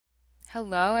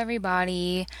Hello,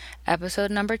 everybody.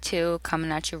 Episode number 2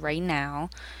 coming at you right now.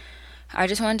 I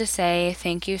just wanted to say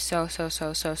thank you so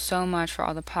much for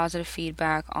all the positive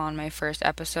feedback on my first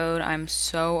episode. I'm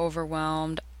so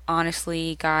overwhelmed.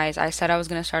 Honestly, guys, I said I was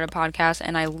going to start a podcast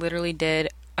and I literally did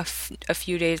a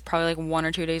few days, probably like 1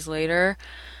 or 2 days later.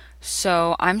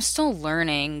 So I'm still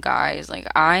learning, guys. Like,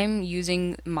 I'm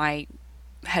using my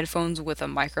headphones with a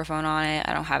microphone on it.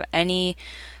 I don't have any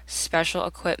special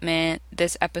equipment.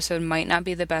 This episode might not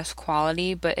be the best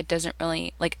quality, but it doesn't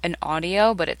really like an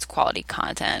audio, but it's quality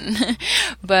content.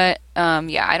 But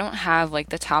yeah, I don't have like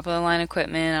the top of the line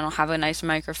equipment. I don't have a nice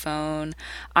microphone.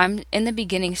 I'm in the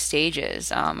beginning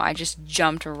stages. I just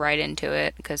jumped right into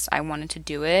it because I wanted to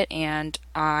do it and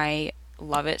I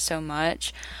love it so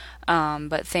much.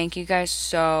 But thank you guys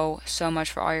so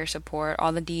much for all your support,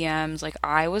 all the DMs. Like,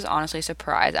 I was honestly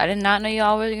surprised. I did not know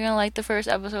y'all were gonna like the first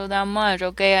episode that much.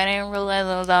 Okay, I didn't realize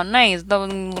it was that nice. That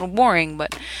was a little boring,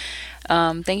 but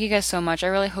thank you guys so much. I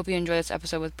really hope you enjoy this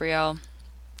episode with Brielle.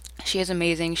 She is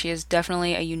amazing. She is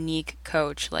definitely a unique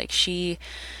coach. Like, she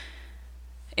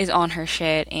is on her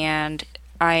shit, and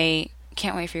I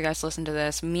can't wait for you guys to listen to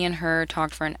this. Me and her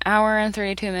talked for an hour and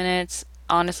 32 minutes.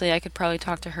 Honestly, I could probably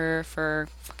talk to her for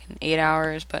fucking 8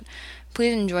 hours, but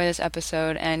please enjoy this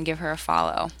episode and give her a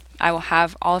follow. I will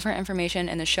have all of her information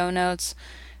in the show notes.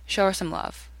 Show her some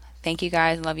love. Thank you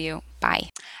guys. Love you. Bye.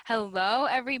 Hello,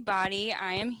 everybody.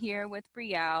 I am here with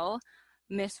Brielle,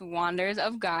 Miss Wanders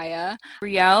of Gaia.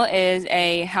 Brielle is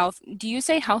a health, do you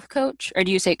say health coach or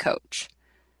do you say coach?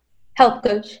 Health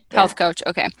coach. Health Yeah. coach.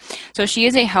 Okay. So she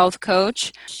is a health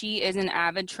coach. She is an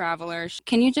avid traveler.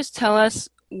 Can you just tell us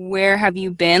where have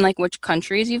you been, like which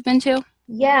countries you've been to?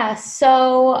 Yeah.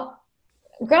 So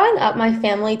growing up, my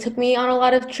family took me on a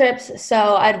lot of trips.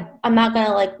 So I'm not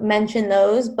gonna like mention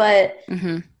those, but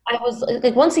Mm-hmm. I was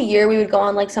like once a year we would go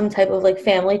on like some type of like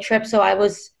family trip. So I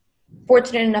was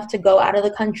fortunate enough to go out of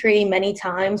the country many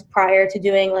times prior to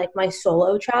doing like my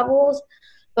solo travels.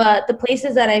 But the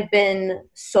places that I've been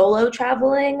solo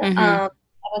traveling, Mm-hmm. I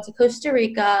went to Costa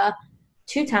Rica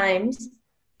 2 times.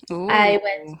 Ooh. I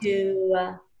went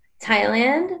to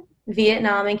Thailand,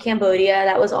 Vietnam, and Cambodia.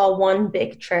 That was all one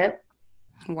big trip.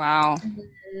 Wow. And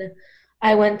then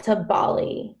I went to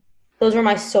Bali. Those were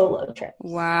my solo trips.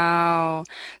 Wow.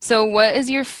 So what is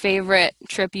your favorite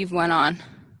trip you've went on?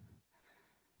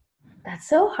 That's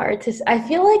so hard to. I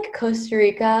feel like Costa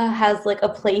Rica has like a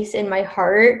place in my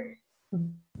heart,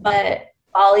 but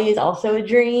Bali is also a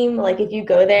dream. Like if you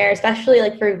go there, especially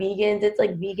like for vegans, it's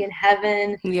like vegan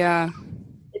heaven. Yeah.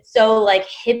 It's so like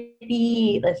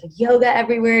hippie. There's like yoga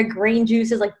everywhere. Green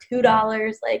juice is like $2.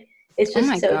 Like it's Oh just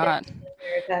my so different God. in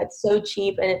America. It's so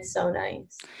cheap and it's so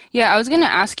nice. Yeah, I was gonna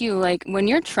ask you, like, when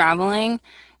you're traveling,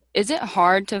 is it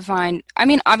hard to find, I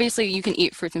mean, obviously you can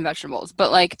eat fruits and vegetables,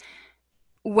 but like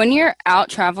when you're out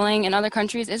traveling in other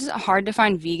countries, is it hard to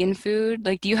find vegan food?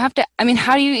 Like, do you have to, I mean,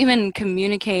 how do you even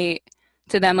communicate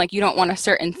to them like you don't want a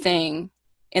certain thing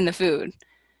in the food?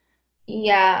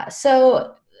 Yeah,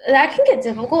 so that can get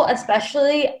difficult,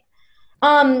 especially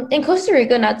in Costa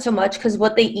Rica, not so much because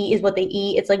what they eat is what they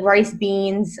eat. It's like rice,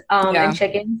 beans, and Yeah.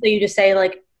 chicken. So you just say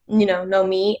like, no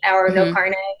meat or no Hmm.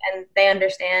 carne, and they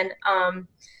understand.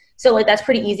 So like that's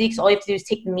pretty easy because all you have to do is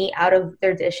take the meat out of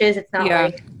their dishes. It's not Yeah.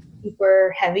 like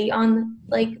super heavy on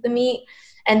like the meat,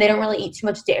 and they don't really eat too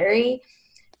much dairy.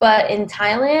 But in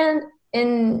Thailand,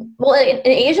 in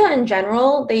Asia in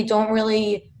general, they don't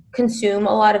really consume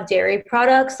a lot of dairy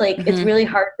products. Like it's Hmm. really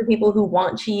hard for people who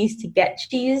want cheese to get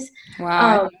cheese. Wow,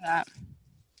 I Um, know that.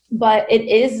 but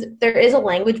there is a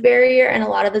language barrier, and a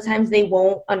lot of the times they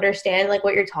won't understand like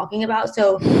what you're talking about.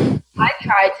 So I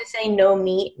tried to say no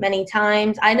meat many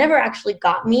times. I never actually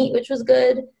got meat, which was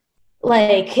good.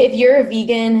 Like if you're a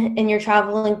vegan and you're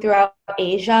traveling throughout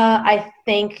Asia, I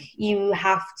think you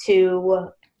have to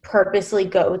purposely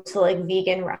go to like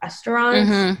vegan restaurants.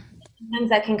 Hmm. Sometimes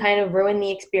that can kind of ruin the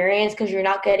experience because you're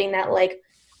not getting that like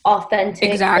authentic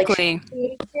like Exactly. street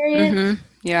food experience. Hmm.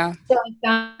 Yeah. So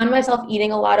I found myself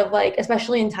eating a lot of like,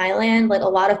 especially in Thailand, like a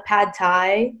lot of pad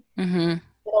thai, Hmm.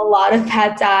 a lot of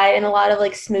pad thai and a lot of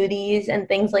like smoothies and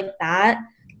things like that.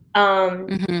 Um,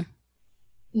 Hmm.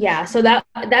 yeah, so that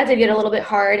did get a little bit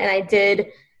hard, and I did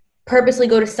purposely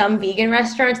go to some vegan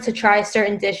restaurants to try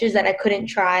certain dishes that I couldn't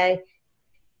try,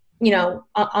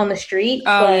 on the street.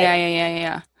 Oh, But yeah, yeah, yeah,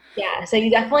 yeah. yeah, so you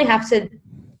definitely have to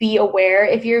be aware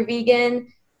if you're vegan,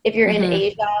 if you're in Hmm.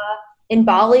 Asia, in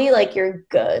Bali, like you're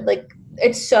good. Like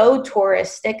it's so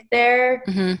touristic there.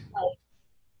 Hmm. Like,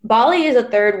 Bali is a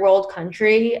third world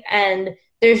country, and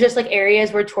there's just like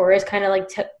areas where tourists kind of like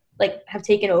like have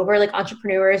taken over, like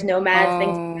entrepreneurs, nomads,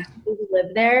 things like Oh, that, people who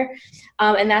live there.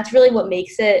 And that's really what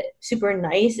makes it super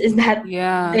nice is that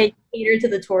yeah. they cater to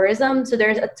the tourism. So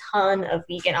there's a ton of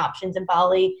vegan options in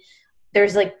Bali.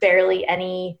 There's like barely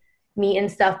any meat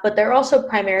and stuff, but they're also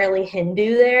primarily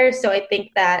Hindu there. So I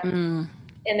think that Mm,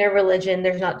 in their religion,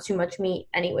 there's not too much meat,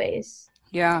 anyways.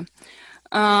 yeah.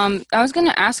 I was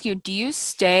gonna ask you, do you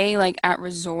stay like at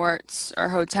resorts or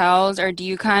hotels, or do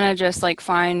you kind of just like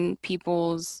find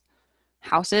people's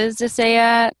houses to stay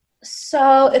at?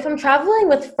 So if I'm traveling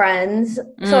with friends,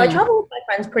 so I Mm, travel with my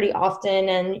friends pretty often,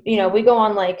 and we go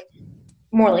on like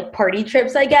more like party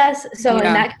trips, I guess. So in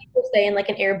yeah. that case, we'll stay in like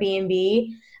an Airbnb.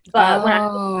 But when I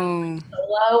Oh,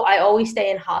 solo, I always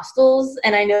stay in hostels,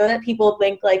 and I know that people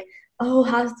think like, "Oh,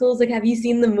 hostels! Like, have you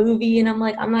seen the movie?" And I'm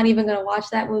like, I'm not even gonna watch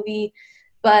that movie.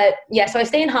 But yeah, so I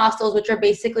stay in hostels, which are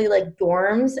basically like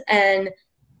dorms, and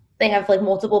they have like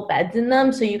multiple beds in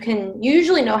them, so you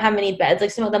usually know how many beds.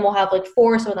 Like some of them will have like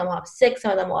four, some of them will have six,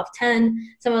 some of them will have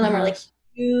 10, some of them are hmm. like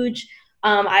huge.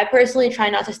 I personally try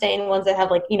not to stay in ones that have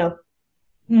like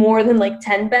more than like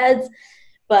 10 beds.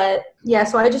 But yeah,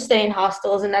 so I just stay in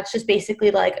hostels, and that's just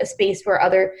basically like a space where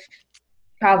other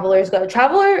travelers go.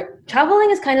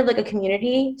 Traveling is kind of like a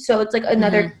community, so it's like Hmm.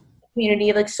 another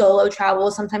community, like solo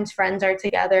travel. Sometimes friends are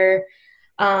together.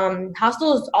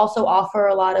 Hostels also offer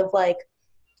a lot of like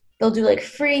they'll do like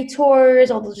free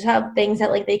tours, or they'll just have things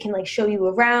that like they can like show you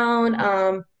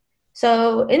around.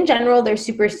 So in general, they're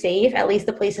super safe, at least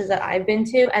the places that I've been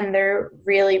to, and they're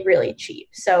really, really cheap.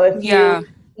 So if you Yeah.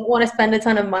 don't want to spend a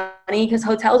ton of money, because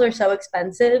hotels are so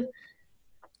expensive,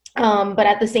 but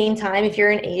at the same time, if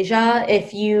you're in Asia,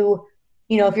 if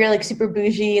you're like super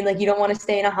bougie and like you don't want to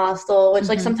stay in a hostel, which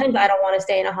like Hmm. sometimes I don't want to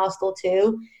stay in a hostel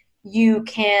too, you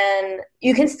can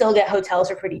still get hotels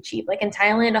for pretty cheap. Like in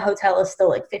Thailand, a hotel is still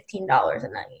like $15 a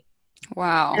night,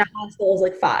 and Wow. a hostel is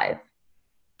like five.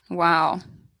 Wow.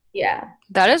 Yeah.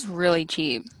 That is really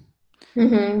cheap.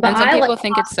 But And some I like people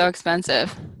think it's so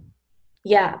expensive.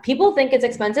 yeah, people think it's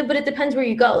expensive, but it depends where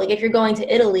you go. Like if you're going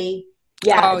to Italy,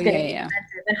 yeah, Oh, it's going yeah, to be yeah.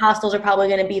 expensive, and hostels are probably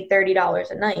going to be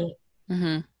 $30 a night.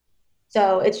 Hmm.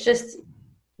 So it's just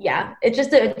yeah, it's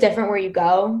just a different where you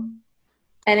go.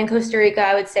 And in Costa Rica,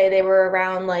 I would say they were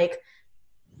around like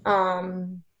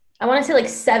um I want to say like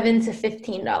 $7 to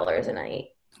 $15 a night.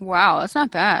 Wow, that's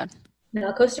not bad.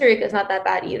 No, Costa Rica is not that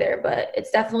bad either, but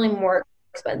it's definitely more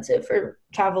expensive for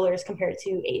travelers compared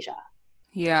to Asia.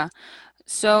 Yeah.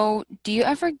 So, do you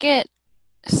ever get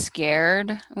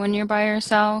scared when you're by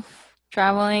yourself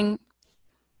traveling?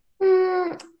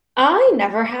 Mm, I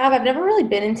never have. I've never really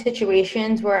been in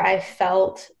situations where I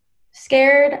felt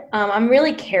scared. I'm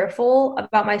really careful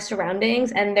about my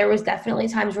surroundings, and there was definitely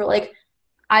times where like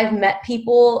I've met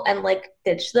people and like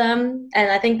ditched them.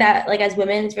 And I think that like as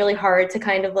women, it's really hard to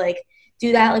kind of like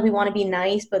do that. Like we want to be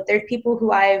nice, but there's people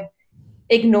who I've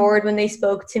ignored when they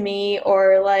spoke to me,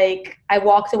 or like I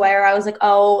walked away, or I was like,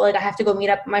 oh, like I have to go meet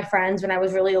up with my friends when I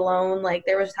was really alone. Like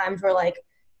there was times where like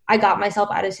I got myself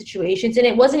out of situations, and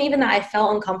it wasn't even that I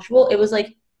felt uncomfortable. It was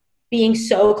like being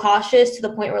so cautious to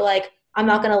the point where like I'm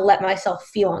not going to let myself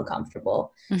feel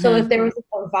uncomfortable. So Hmm. if there was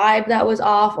a vibe that was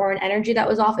off or an energy that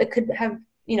was off, it could have,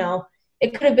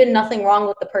 it could have been nothing wrong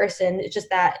with the person. It's just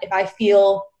that if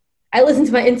I listen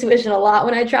to my intuition a lot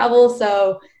when I travel,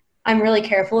 so I'm really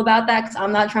careful about that because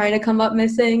I'm not trying to come up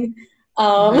missing.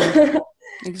 Um, Hmm.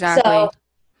 so Exactly.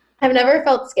 I've never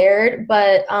felt scared,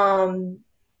 but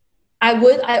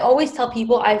I always tell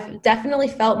people I've definitely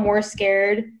felt more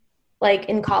scared like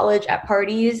in college at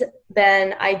parties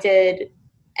than I did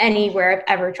anywhere I've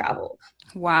ever traveled.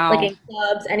 Like Wow. in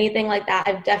clubs, anything like that.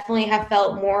 I've definitely have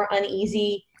felt more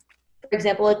uneasy. For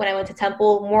example, like when I went to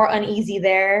Temple, more uneasy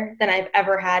there than I've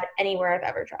ever had anywhere I've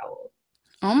ever traveled.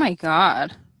 Oh my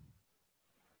God.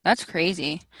 That's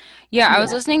crazy. Yeah, I was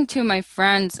Yeah. listening to my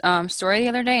friend's story the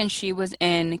other day, and she was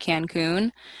in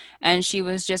Cancun, and she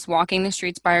was just walking the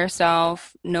streets by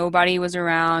herself. Nobody was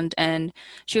around, and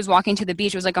she was walking to the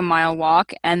beach. It was like a mile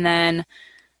walk, and then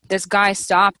this guy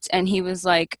stopped, and he was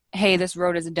like, "Hey, this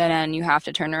road is a dead end. You have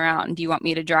to turn around. Do you want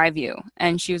me to drive you?"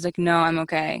 And she was like, "No, I'm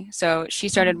okay." So she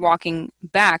started walking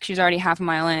back. She's already half a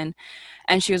mile in,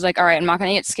 and she was like, "All right, I'm not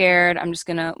gonna get scared. I'm just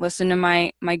gonna listen to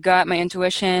my gut, my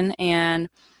intuition, and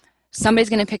somebody's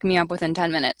gonna pick me up within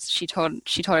 10 minutes." She told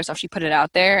herself, she put it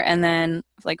out there, and then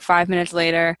like 5 minutes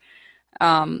later,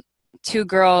 um, two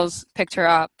girls picked her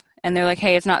up, and they're like,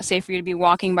 "Hey, it's not safe for you to be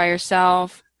walking by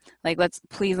yourself. Like, let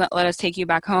us take you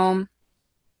back home."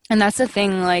 And that's the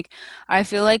thing, like, I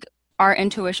feel like our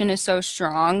intuition is so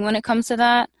strong when it comes to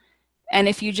that. And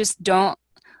if you just don't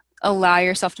allow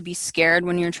yourself to be scared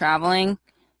when you're traveling,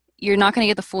 you're not going to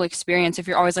get the full experience if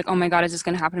you're always like, oh my God, is this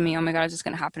going to happen to me? Oh my God, is this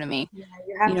going to happen to me? Yeah,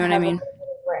 you You have know to what I have a mean? little bit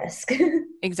of risk.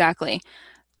 Exactly.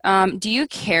 Do you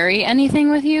carry anything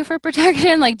with you for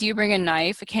protection? Like, do you bring a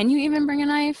knife? Can you even bring a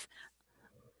knife?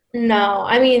 No,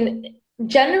 I mean,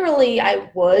 generally I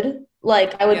would.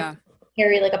 Like, I would Yeah.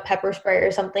 carry like a pepper spray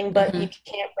or something, but Hmm. you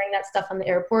can't bring that stuff on the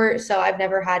airport. So I've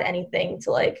never had anything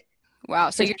to like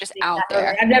Wow. So you're protect just me out that. Or like,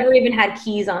 there. I've never even had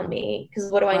keys on me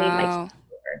because what do I need my keys Wow.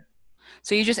 for?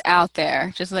 So you're just out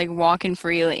there, just like walking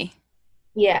freely.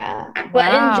 Yeah.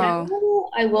 But in Wow.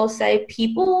 general, I will say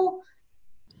people,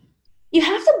 you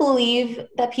have to believe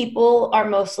that people are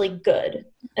mostly good.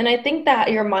 And I think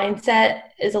that your mindset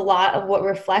is a lot of what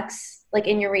reflects like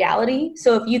in your reality.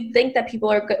 So if you think that people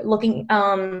are looking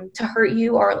to hurt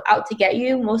you or out to get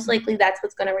you, most likely that's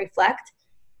what's going to reflect.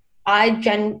 I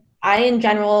in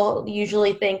general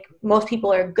usually think most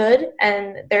people are good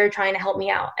and they're trying to help me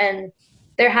out. And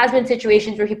there has been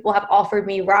situations where people have offered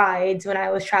me rides when I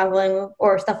was traveling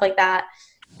or stuff like that,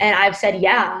 and I've said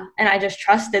yeah, and I just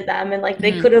trusted them, and like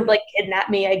they Hmm. could have like kidnapped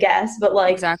me, I guess, but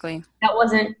like Exactly. that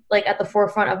wasn't like at the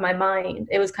forefront of my mind.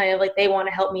 It was kind of like they want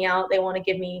to help me out, they want to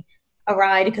give me a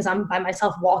ride because I'm by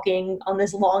myself walking on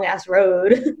this long ass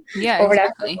road Yeah, or whatever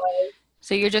it exactly. was.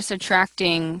 So you're just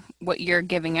attracting what you're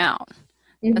giving out.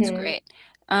 That's Mm-hmm. great.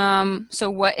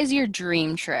 So what is your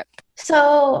dream trip?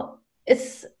 So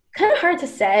it's kind of hard to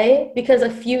say because a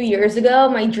few years ago,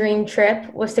 my dream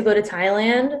trip was to go to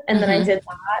Thailand, and then I Hmm. did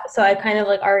that. So I kind of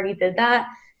like already did that.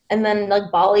 And then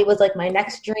like Bali was like my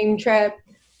next dream trip.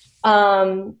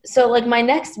 So like my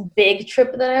next big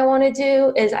trip that I want to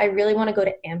do is I really want to go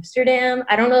to Amsterdam.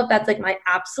 I don't know if that's like my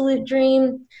absolute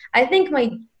dream. I think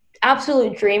my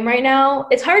absolute dream right now,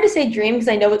 it's hard to say dream because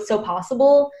I know it's so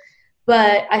possible,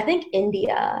 but I think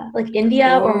India, like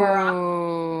India or Morocco.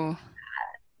 Ooh.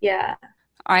 Yeah.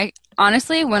 I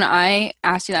honestly, when I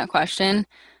asked you that question,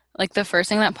 like the first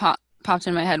thing that popped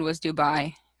in my head was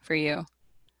Dubai for you.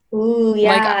 Ooh,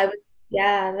 Like yeah.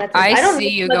 Yeah, that's I I don't know see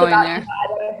you much going about there. Dubai,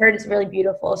 but I heard it's really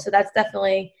beautiful. So that's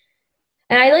definitely,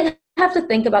 and I like have to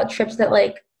think about trips that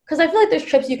like, because I feel like there's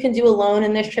trips you can do alone,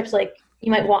 and there's trips like you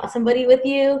might want somebody with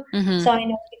you. Hmm. So I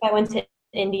know if I went to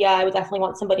India, I would definitely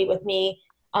want somebody with me.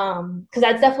 Because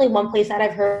that's definitely one place that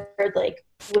I've heard like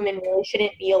women really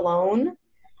shouldn't be alone.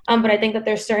 But I think that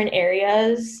there's certain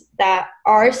areas that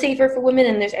are safer for women,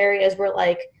 and there's areas where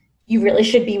like you really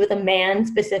should be with a man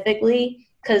specifically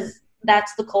because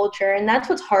that's the culture, and that's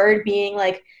what's hard being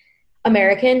like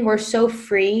American. We're so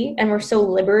free and we're so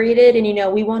liberated,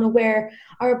 and we want to wear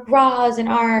our bras and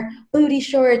our booty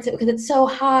shorts because it's so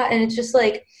hot, and it's just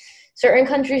like certain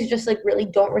countries just like really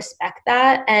don't respect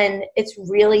that, and it's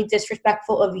really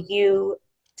disrespectful of you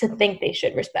to think they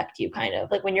should respect you, kind of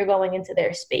like when you're going into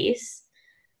their space.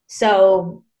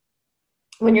 So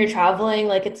when you're traveling,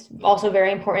 like it's also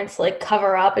very important to like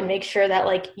cover up and make sure that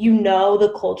like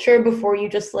the culture before you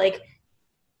just like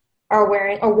are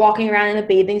wearing or walking around in a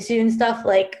bathing suit and stuff.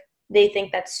 Like they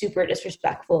think that's super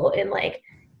disrespectful in like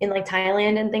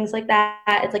Thailand and things like that.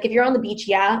 It's like if you're on the beach,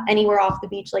 yeah, anywhere off the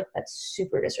beach, like that's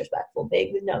super disrespectful.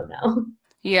 Big no.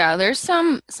 Yeah, there's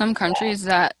some countries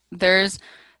that there's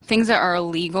things that are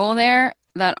illegal there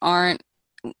that aren't,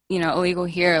 illegal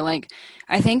here. Like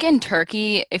I think in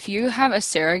Turkey, if you have a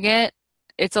surrogate,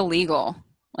 it's illegal.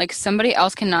 Like somebody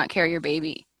else cannot carry your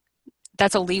baby.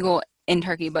 That's illegal in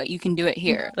Turkey, but you can do it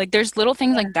here. Like there's little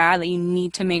things like that that you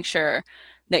need to make sure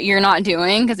that you're not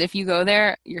doing because if you go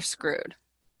there, you're screwed.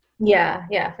 Yeah,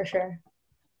 for sure.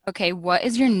 Okay, what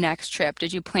is your next trip?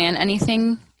 Did you plan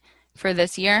anything for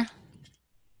this year?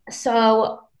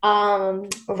 So,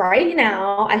 right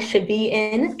now I should be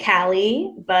in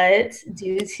Cali, but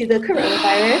due to the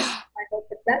coronavirus, I hope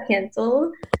that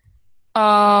canceled.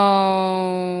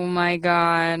 Oh my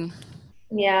God.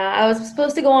 Yeah, I was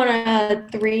supposed to go on a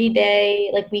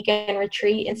 3-day like weekend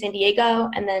retreat in San Diego,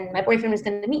 and then my boyfriend was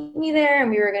going to meet me there,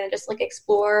 and we were going to just like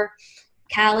explore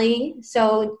Cali.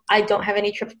 So I don't have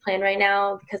any trips planned right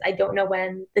now because I don't know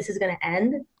when this is going to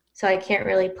end. So I can't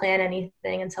really plan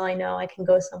anything until I know I can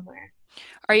go somewhere.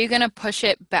 Are you gonna push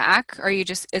it back or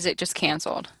is it just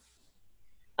canceled?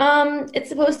 It's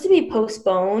supposed to be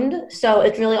postponed, so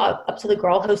it's really up to the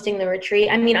girl hosting the retreat.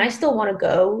 I mean, I still want to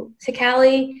go to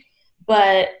Cali,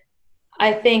 but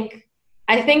I think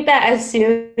I think that as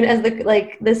soon as the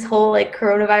like this whole like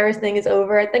coronavirus thing is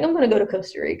over, I think I'm gonna go to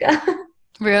Costa Rica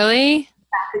Really?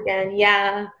 again.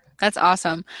 Yeah. That's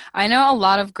awesome. I know a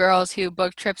lot of girls who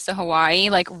booked trips to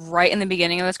Hawaii like right in the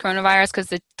beginning of this coronavirus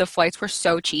because the flights were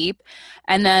so cheap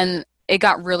and then it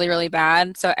got really, really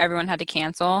bad, so everyone had to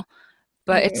cancel.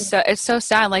 But it's so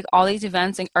sad. Like all these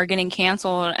events are getting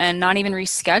canceled and not even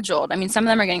rescheduled. I mean, some of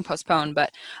them are getting postponed,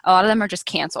 but a lot of them are just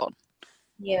canceled.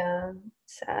 Yeah,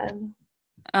 sad.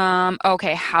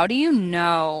 Okay, how do you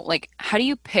know, like, how do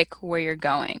you pick where you're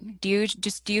going? Do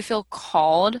you feel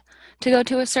called to go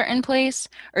to a certain place,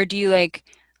 or do you like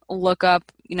look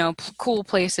up, cool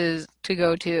places to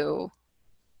go to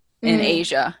in Mm,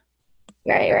 Asia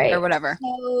right, or right. whatever?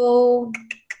 So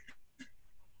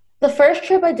the first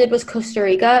trip I did was Costa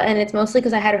Rica, and it's mostly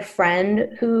because I had a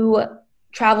friend who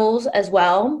travels as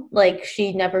well. Like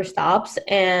she never stops,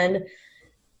 and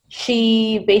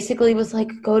she basically was like,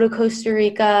 "Go to Costa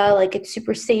Rica. Like it's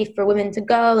super safe for women to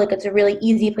go. Like it's a really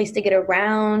easy place to get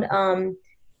around.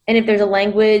 And if there's a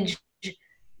language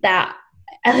that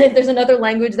if there's another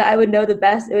language that I would know the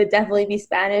best, it would definitely be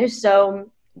Spanish.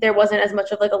 So there wasn't as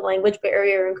much of like a language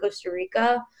barrier in Costa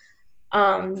Rica.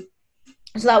 Um,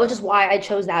 so that was just why I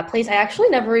chose that place. I actually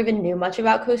never even knew much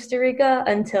about Costa Rica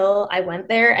until I went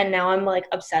there, and now I'm like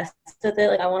obsessed with it.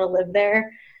 Like I want to live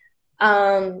there.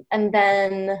 And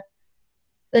then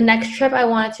the next trip I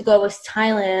wanted to go was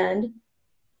Thailand,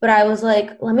 but I was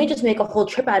like, let me just make a whole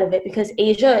trip out of it because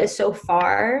Asia is so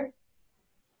far.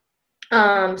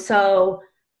 So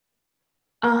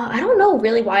I don't know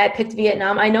really why I picked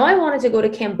Vietnam. I know I wanted to go to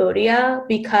Cambodia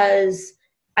because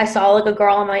I saw like a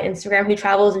girl on my Instagram who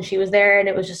travels and she was there and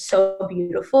it was just so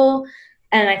beautiful.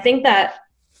 And I think that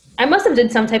I must have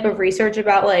did some type of research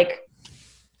about like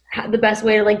the best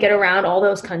way to like get around all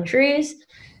those countries.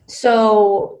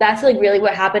 So that's like really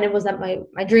what happened. It was that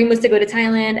my dream was to go to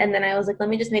Thailand and then I was like, let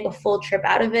me just make a full trip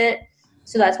out of it.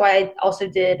 So that's why I also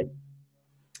did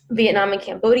Vietnam and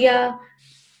Cambodia.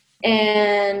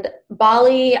 And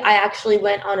Bali, I actually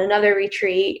went on another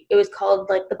retreat. It was called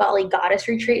like the Bali Goddess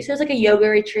Retreat. So it was like a yoga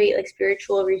retreat, like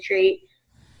spiritual retreat.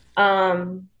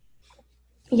 Um,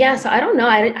 yeah, so I don't know.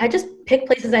 I just pick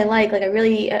places I like. Like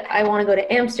I want to go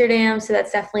to Amsterdam, so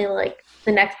that's definitely like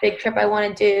the next big trip I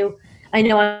want to do. I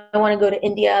know I want to go to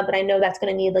India, but I know that's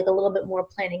going to need like a little bit more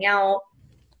planning out.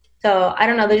 So I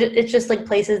don't know. It's just like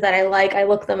places that I like. I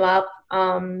look them up.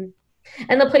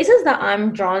 And the places that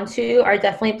I'm drawn to are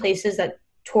definitely places that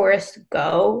tourists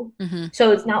go. Hmm.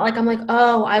 So it's not like I'm like,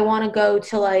 oh, I want to go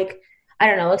to like, I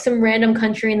don't know, like some random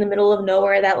country in the middle of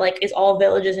nowhere that like is all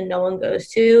villages and no one goes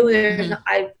to. Hmm.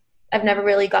 I've never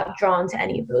really got drawn to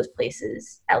any of those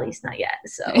places, at least not yet.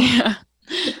 So Yeah,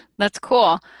 that's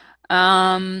cool.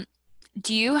 Um,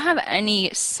 do you have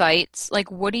any sites?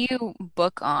 Like, what do you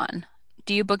book on?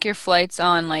 Do you book your flights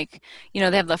on like, they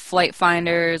have the flight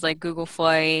finders like Google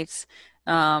Flights.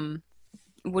 Um,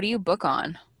 what do you book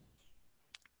on?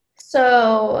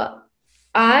 so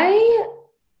I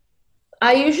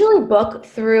I usually book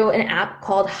through an app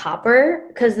called Hopper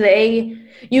because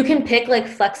you can pick like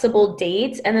flexible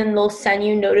dates and then they'll send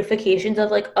you notifications of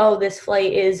like, oh, this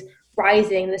flight is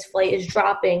rising, this flight is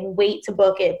dropping, wait to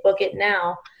book it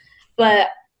now. But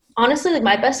honestly, like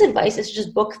my best advice is to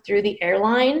just book through the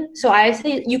airline. So I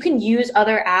say you can use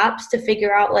other apps to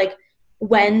figure out like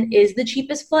when is the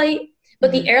cheapest flight,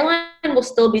 but the Hmm. airline will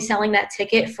still be selling that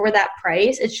ticket for that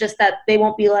price. It's just that they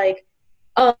won't be like,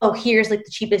 oh, here's like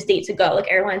the cheapest date to go.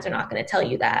 Like airlines are not going to tell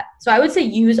you that. So I would say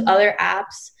use other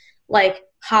apps like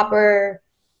Hopper,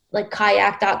 like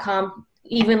kayak.com,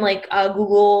 even like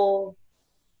Google,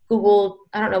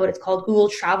 I don't know what it's called, Google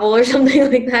Travel or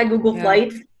something like that, Google Yeah.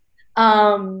 Flights.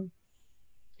 Um,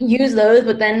 use those,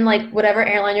 but then like whatever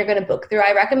airline you're going to book through,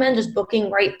 I recommend just booking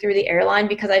right through the airline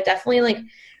because I definitely like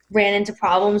ran into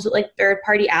problems with like third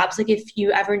party apps. Like if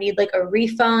you ever need like a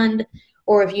refund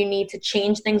or if you need to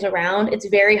change things around, it's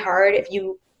very hard if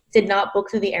you did not book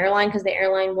through the airline because the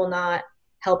airline will not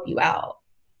help you out.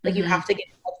 Like you Hmm. have to get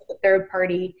in touch with a third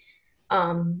party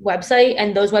website,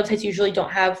 and those websites usually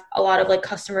don't have a lot of like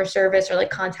customer service or like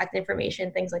contact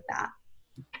information, things like that.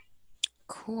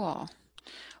 Cool.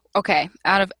 Okay,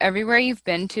 out of everywhere you've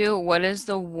been to, what is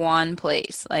the one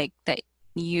place like that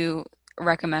you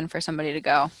recommend for somebody to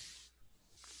go?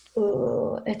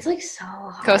 Ooh, it's like so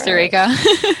Costa hard. Rica.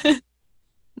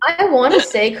 I want to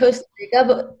say Costa Rica,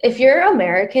 but if you're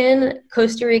American,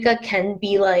 Costa Rica can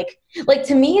be like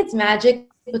to me it's magic,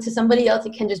 but to somebody else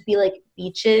it can just be like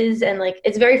beaches and like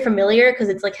it's very familiar because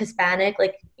it's like Hispanic,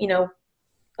 like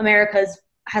America's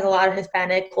has a lot of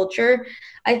Hispanic culture,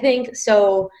 I think.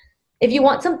 So if you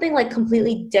want something like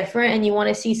completely different and you want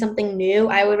to see something new,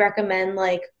 I would recommend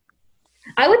like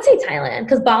I would say Thailand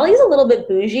because Bali is a little bit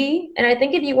bougie, and I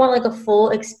think if you want like a full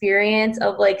experience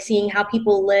of like seeing how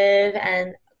people live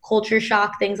and culture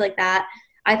shock things like that,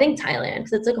 I think Thailand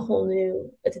because it's like a whole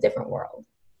new, it's a different world.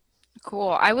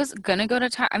 Cool. I was gonna go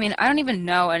to I mean, I don't even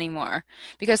know anymore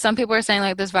because some people are saying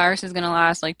like this virus is gonna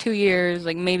last like 2 years,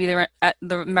 like maybe the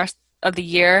rest of the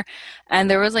year. And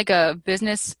there was like a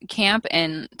business camp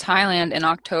in Thailand in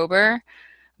October,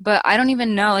 but I don't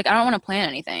even know. Like, I don't want to plan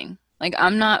anything. Like,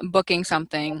 I'm not booking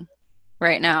something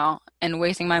right now and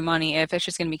wasting my money if it's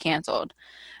just gonna be canceled.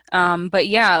 But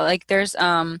yeah, like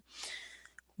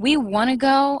we want to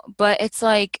go, but it's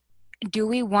like, do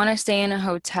we want to stay in a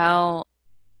hotel?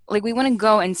 Like we want to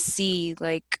go and see,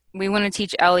 like we want to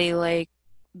teach Ellie like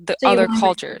the So you other want to bring your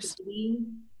cultures. baby?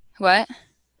 What?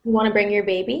 You want to bring your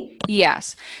baby?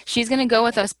 Yes. She's gonna go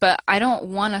with us, but I don't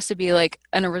want us to be like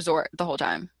in a resort the whole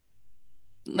time.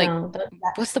 Like, No,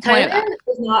 what's the point of that? Thailand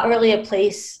is not really a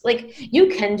place like you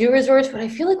can do resorts, but I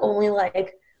feel like only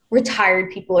like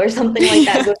retired people or something like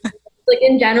that Yeah. go. Like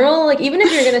in general, like even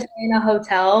if you're gonna stay in a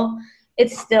hotel,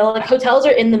 it's still like hotels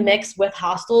are in the mix with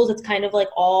hostels. It's kind of like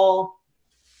all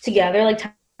together. Like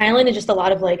Thailand is just a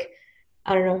lot of like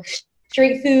I don't know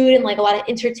street food and like a lot of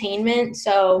entertainment.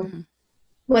 So Mhm.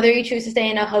 whether you choose to stay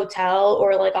in a hotel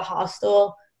or like a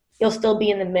hostel, you'll still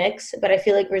be in the mix. But I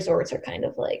feel like resorts are kind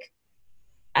of like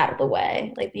out of the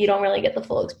way. Like you don't really get the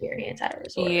full experience at a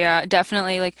resort. Yeah,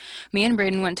 definitely. Like me and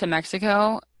Braden went to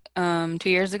Mexico 2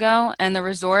 years ago, and the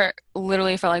resort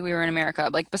literally felt like we were in America.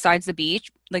 Like besides the beach,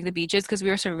 like the beaches, because we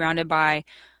were surrounded by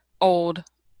old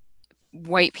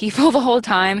white people the whole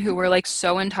time who were like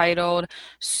so entitled,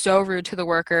 so rude to the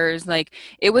workers. Like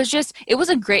it was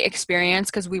a great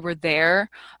experience because we were there,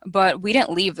 but we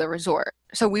didn't leave the resort.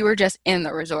 So we were just in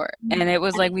the resort. And it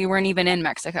was like we weren't even in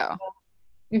Mexico.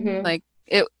 Mm-hmm. Like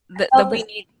it the Felt we this.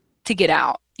 need to get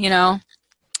out, you know?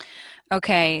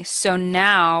 Okay, so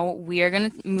now we are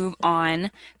going to move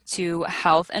on to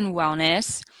health and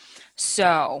wellness.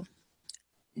 So,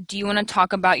 do you want to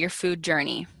talk about your food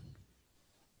journey?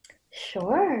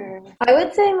 Sure. I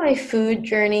would say my food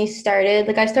journey started,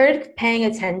 like I started paying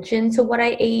attention to what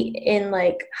I ate in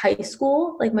like high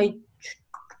school, like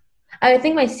I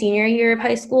think my senior year of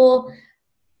high school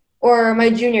or my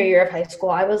junior year of high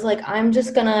school. I was like, I'm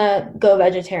just gonna go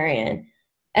vegetarian.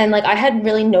 And like I had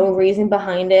really no reason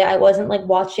behind it. I wasn't like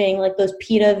watching like those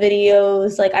PETA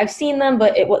videos. Like I've seen them,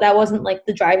 but that wasn't like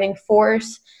the driving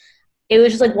force. It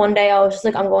was just like one day I was just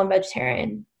like, I'm going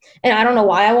vegetarian. And I don't know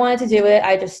why I wanted to do it.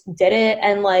 I just did it.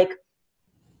 And like,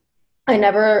 I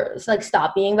never like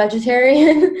stopped being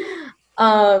vegetarian.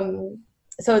 um,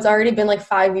 so it's already been like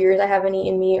 5 years I haven't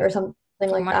eaten meat or something Oh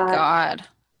like my that. God.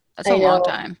 That's a I long know.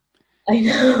 time. I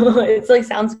know. It's like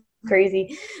sounds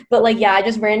crazy. But like yeah, I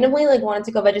just randomly like wanted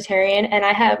to go vegetarian and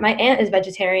I have my aunt is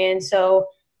vegetarian, so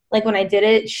like when I did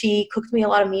it, she cooked me a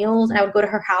lot of meals and I would go to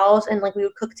her house and like we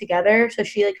would cook together. So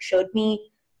she like showed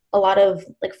me a lot of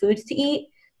like foods to eat.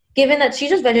 Given that she's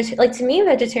just vegetarian, like to me,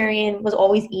 vegetarian was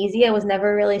always easy. I was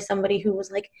never really somebody who was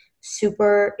like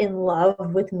super in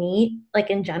love with meat, like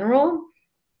in general.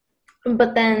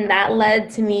 But then that led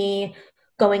to me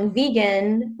going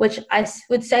vegan, which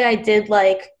would say I did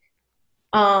like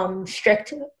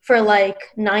strict for like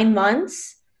 9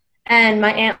 months. And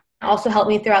my aunt also helped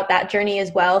me throughout that journey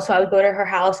as well. So I would go to her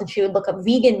house and she would look up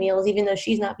vegan meals, even though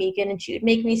she's not vegan, and she would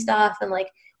make me stuff and like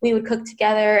we would cook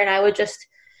together. And I would just,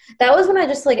 that was when I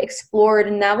just like explored,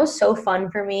 and that was so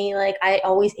fun for me. Like I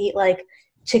always ate like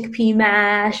chickpea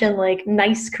mash and like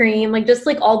nice cream, like just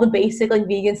like all the basic like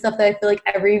vegan stuff that I feel like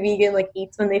every vegan like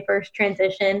eats when they first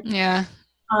transition. Yeah.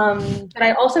 But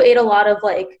I also ate a lot of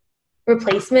like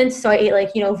replacements. So I ate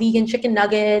like, vegan chicken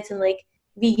nuggets and like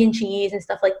vegan cheese and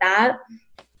stuff like that.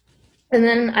 And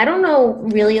then I don't know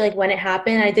really like when it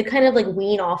happened. I did kind of like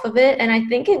wean off of it. And I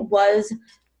think it was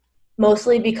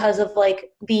mostly because of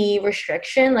like the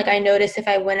restriction. Like I noticed if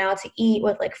I went out to eat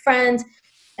with like friends,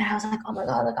 and I was like, oh my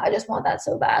God, like I just want that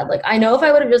so bad. Like I know if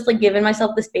I would have just like given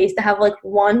myself the space to have like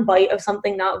one bite of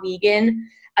something not vegan,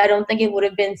 I don't think it would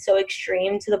have been so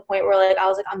extreme to the point where like I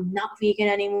was like, I'm not vegan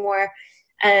anymore.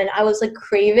 And I was like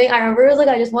craving. I remember it was like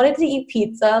I just wanted to eat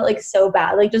pizza like so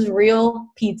bad, like just real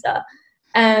pizza.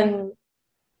 And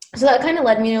so that kind of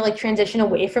led me to like transition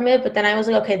away from it. But then I was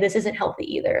like, okay, this isn't healthy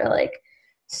either. Like,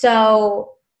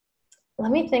 so let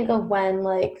me think of when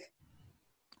like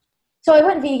so I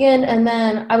went vegan and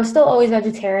then I was still always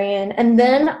vegetarian. And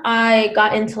then I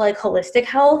got into like holistic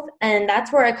health. And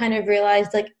that's where I kind of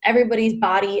realized like everybody's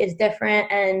body is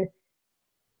different. And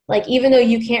like, even though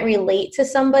you can't relate to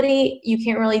somebody, you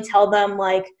can't really tell them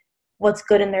like what's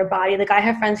good in their body. Like, I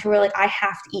have friends who are like, I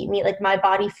have to eat meat. Like, my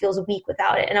body feels weak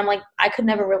without it. And I'm like, I could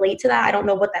never relate to that. I don't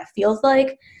know what that feels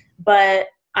like, but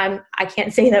I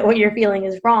can't say that what you're feeling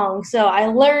is wrong. So I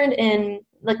learned in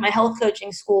like my health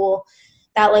coaching school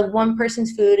that like one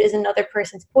person's food is another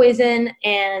person's poison,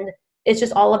 and it's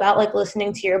just all about like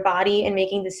listening to your body and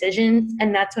making decisions.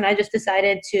 And that's when I just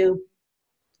decided to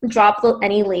drop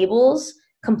any labels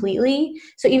completely.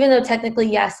 So even though technically,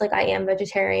 yes, like I am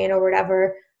vegetarian or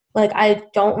whatever, like I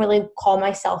don't really call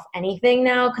myself anything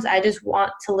now because I just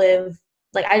want to live,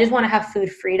 like I just want to have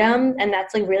food freedom. And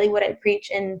that's like really what I preach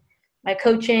in my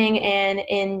coaching and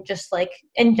in just like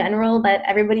in general, that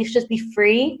everybody should just be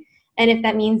free. And if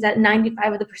that means that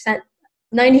 95%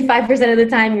 of the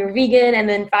time you're vegan and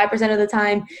then 5% of the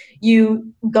time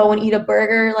you go and eat a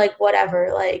burger, like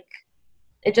whatever, like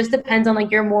it just depends on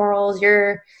like your morals,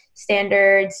 your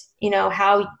standards, you know,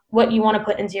 how what you want to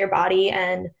put into your body.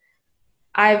 And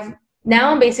I've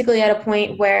now I'm basically at a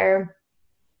point where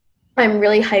I'm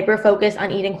really hyper focused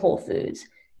on eating whole foods.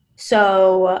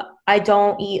 So I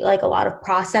don't eat like a lot of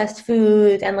processed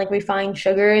foods and like refined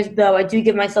sugars, though I do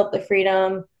give myself the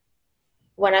freedom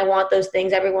when I want those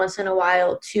things every once in a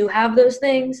while to have those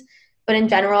things. But in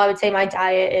general, I would say my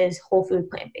diet is whole food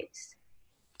plant based.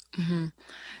 Hmm.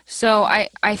 So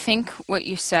I think what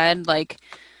you said, like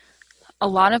a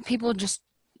lot of people just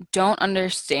don't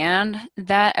understand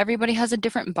that everybody has a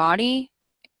different body.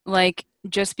 Like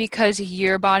just because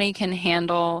your body can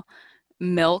handle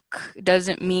milk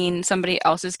doesn't mean somebody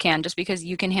else's can. Just because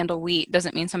you can handle wheat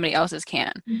doesn't mean somebody else's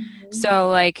can. Mm-hmm. So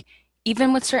like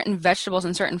even with certain vegetables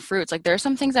and certain fruits, like there are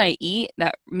some things that I eat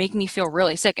that make me feel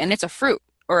really sick and it's a fruit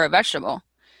or a vegetable.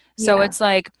 So Yeah. it's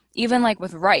like even like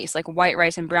with rice, like white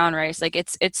rice and brown rice, like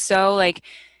it's so like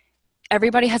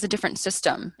everybody has a different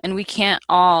system and we can't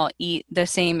all eat the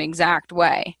same exact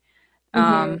way.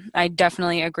 Mm-hmm. I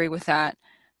definitely agree with that.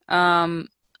 Um,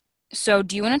 so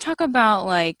do you want to talk about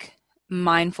like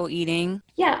mindful eating?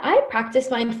 Yeah, I practice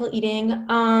mindful eating,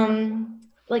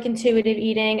 like intuitive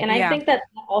eating, and I Yeah. think that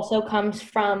also comes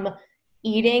from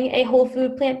eating a whole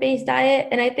food plant-based diet.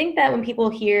 And I think that when people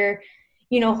hear,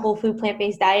 you know, whole food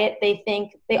plant-based diet, they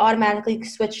think they automatically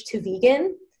switch to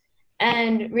vegan.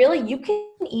 And really, you can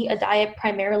eat a diet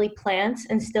primarily plants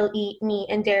and still eat meat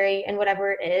and dairy and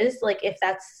whatever it is, like if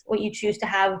that's what you choose to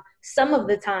have some of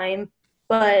the time.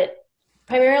 But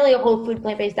primarily, a whole food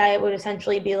plant based diet would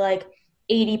essentially be like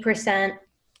 80%,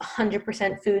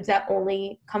 100% foods that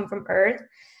only come from Earth.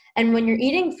 And when you're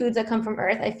eating foods that come from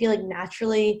Earth, I feel like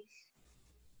naturally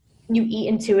you eat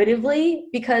intuitively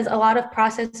because a lot of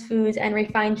processed foods and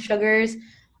refined sugars,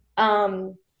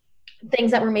 um,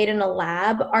 things that were made in a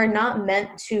lab are not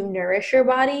meant to nourish your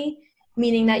body,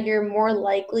 meaning that you're more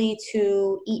likely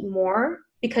to eat more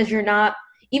because you're not,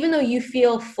 even though you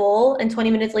feel full and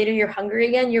 20 minutes later you're hungry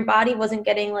again, your body wasn't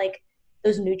getting like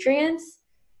those nutrients.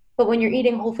 But when you're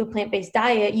eating whole food plant based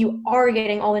diet, you are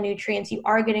getting all the nutrients, you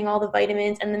are getting all the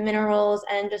vitamins and the minerals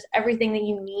and just everything that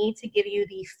you need to give you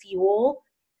the fuel.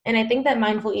 And I think that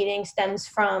mindful eating stems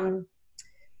from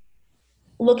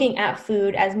looking at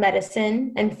food as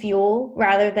medicine and fuel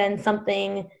rather than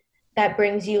something that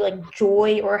brings you like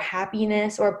joy or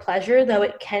happiness or pleasure, though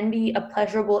it can be a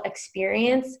pleasurable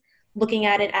experience, looking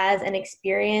at it as an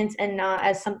experience and not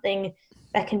as something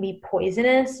that can be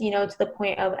poisonous, you know, to the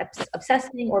point of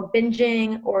obsessing or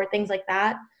binging or things like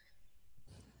that.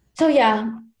 So,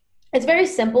 yeah, it's very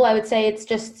simple. I would say it's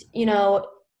just, you know,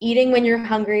 eating when you're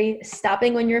hungry,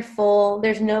 stopping when you're full.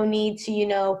 There's no need to, you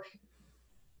know,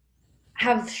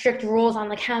 have strict rules on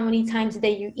like how many times a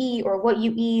day you eat or what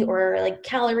you eat or like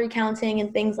calorie counting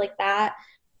and things like that,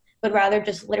 but rather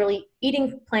just literally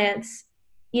eating plants,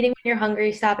 eating when you're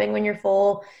hungry, stopping when you're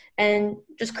full, and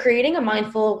just creating a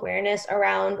mindful awareness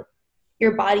around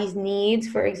your body's needs.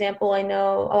 For example, I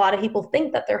know a lot of people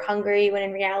think that they're hungry when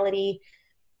in reality,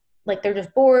 like they're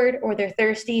just bored or they're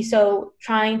thirsty. So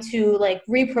trying to like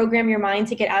reprogram your mind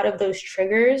to get out of those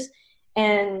triggers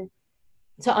and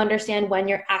to understand when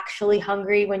you're actually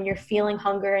hungry, when you're feeling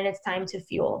hunger and it's time to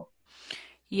fuel.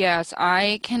 Yes,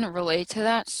 I can relate to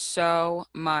that so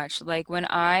much. Like when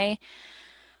I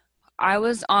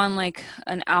was on like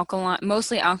an alkaline,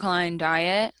 mostly alkaline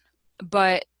diet,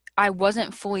 but I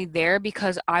wasn't fully there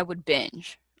because I would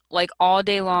binge. Like all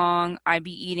day long, I'd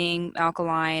be eating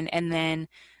alkaline, and then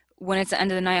when it's the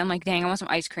end of the night, I'm like, dang, I want some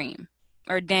ice cream.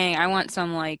 Or dang, I want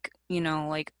some like,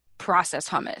 like processed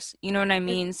hummus. You know what I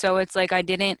mean? So it's like I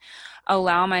didn't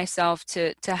allow myself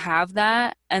to have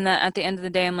that. And then at the end of the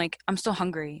day, I'm like, I'm still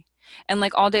hungry. And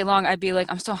like all day long, I'd be like,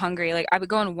 I'm still hungry. Like I would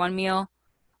go on one meal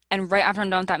and right after I'm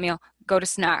done with that meal, go to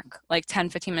snack like 10,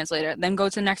 15 minutes later, then go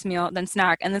to the next meal, then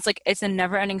snack. And it's like it's a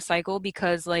never ending cycle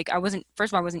because like I wasn't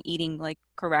first of all I wasn't eating like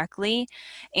correctly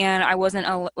and I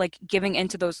wasn't like giving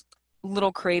into those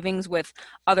little cravings with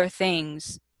other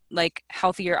things like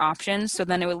healthier options. So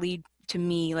then it would lead to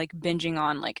me like binging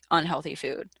on like unhealthy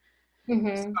food. So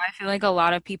Mm-hmm. I feel like a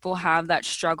lot of people have that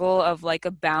struggle of like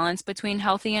a balance between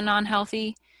healthy and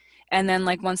non-healthy. And then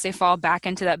like once they fall back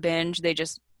into that binge, they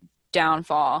just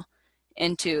downfall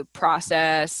into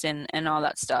processed and all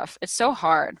that stuff. It's so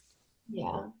hard.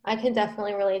 Yeah, I can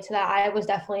definitely relate to that. I was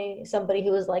definitely somebody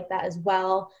who was like that as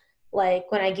well.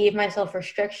 Like when I gave myself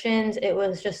restrictions, it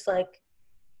was just like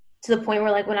to the point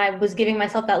where like when I was giving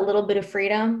myself that little bit of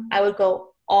freedom, I would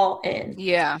go all in.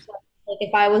 Yeah. So, like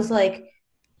if I was like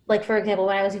for example,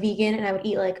 when I was vegan and I would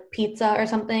eat like pizza or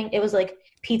something, it was like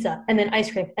pizza and then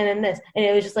ice cream and then this. And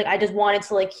it was just like I just wanted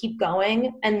to like keep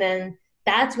going. And then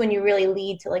that's when you really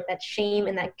lead to like that shame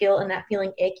and that guilt and that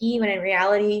feeling icky. When in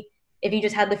reality, if you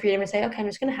just had the freedom to say, okay, I'm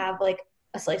just gonna have like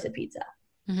a slice of pizza.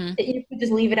 Hmm. You could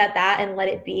just leave it at that and let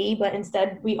it be. But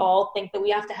instead we all think that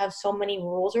we have to have so many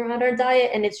rules around our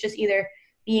diet and it's just either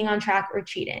being on track or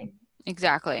cheating.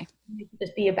 Exactly. It could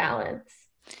just be a balance.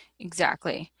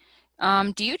 Exactly.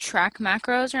 Do you track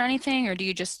macros or anything, or do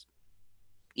you just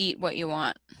eat what you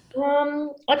want?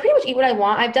 I pretty much eat what I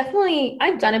want.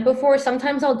 I've done it before.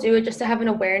 Sometimes I'll do it just to have an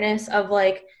awareness of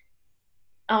like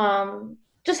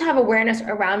just have awareness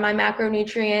around my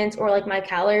macronutrients or like my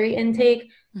calorie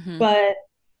intake. Hmm. But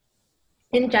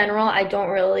in general, I don't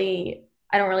really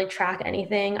track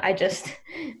anything. I just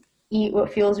eat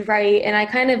what feels right. And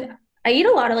I eat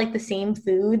a lot of like the same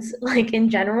foods, like in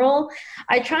general.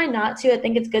 I try not to. I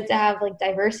think it's good to have like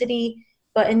diversity,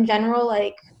 but in general,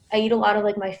 like I eat a lot of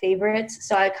like my favorites.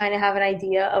 So I kind of have an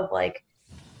idea of like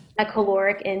my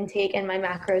caloric intake and my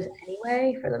macros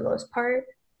anyway, for the most part.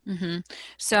 Hmm.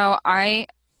 So I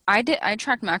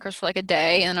tracked macros for like a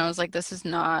day, and I was like, this is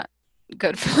not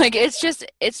good for like it's just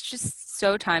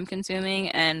so time consuming,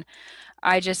 and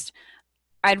I just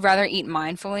I'd rather eat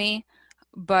mindfully.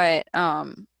 But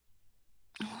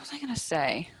what was I gonna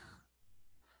say?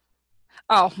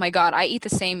 Oh my God, I eat the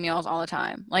same meals all the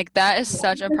time. Like that is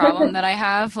such a problem that I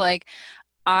have. Like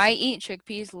I eat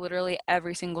chickpeas literally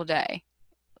every single day.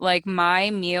 Like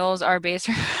my meals are based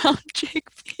around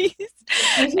chickpeas.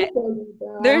 These Eh, are so good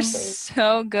They're though.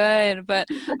 so good, but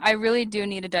I really do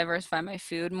need to diversify my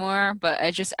food more, but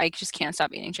I just can't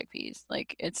stop eating chickpeas.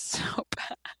 Like it's so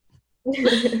bad.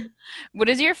 What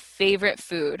is your favorite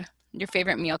food? Your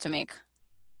favorite meal to make?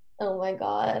 Oh my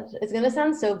God. It's gonna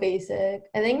sound so basic.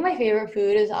 I think my favorite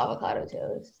food is avocado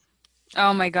toast.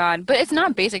 Oh my God. But it's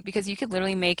not basic because you could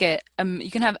literally make it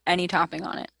you can have any topping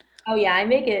on it. Oh yeah, I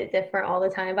make it different all the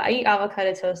time, but I eat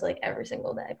avocado toast like every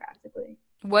single day practically.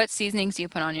 What seasonings do you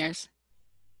put on yours?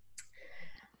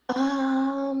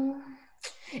 Um,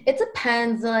 it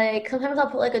depends. Like sometimes I'll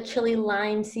put like a chili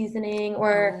lime seasoning,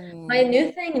 or my Oh.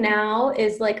 new thing now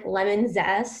is like lemon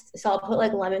zest. So I'll put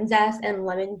like lemon zest and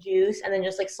lemon juice, and then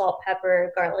just like salt,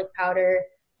 pepper, garlic powder.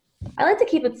 I like to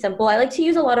keep it simple. I like to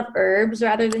use a lot of herbs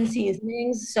rather than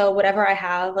seasonings. So whatever I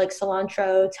have, like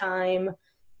cilantro, thyme,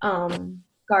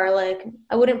 garlic.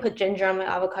 I wouldn't put ginger on my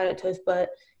avocado toast, but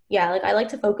yeah, like I like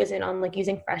to focus in on like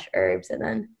using fresh herbs, and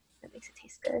then that makes it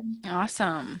taste good.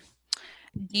 Awesome.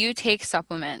 Do you take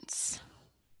supplements?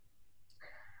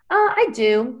 I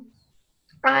do.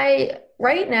 I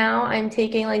right now I'm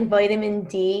taking like vitamin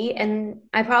D, and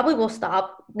I probably will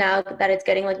stop now that it's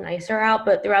getting like nicer out,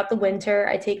 but throughout the winter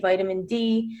I take vitamin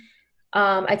D.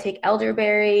 I take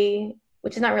elderberry,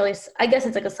 which is not really, I guess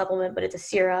it's like a supplement, but it's a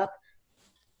syrup.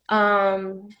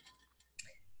 Um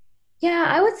yeah,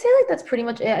 I would say like that's pretty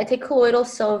much it. I take colloidal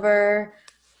silver.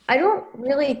 I don't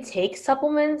really take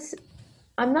supplements.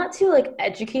 I'm not too like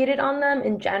educated on them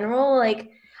in general.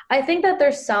 Like I think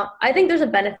there's a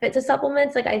benefit to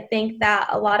supplements. Like I think that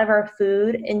a lot of our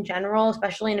food in general,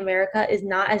 especially in America, is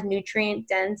not as nutrient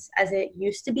dense as it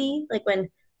used to be. Like when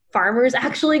farmers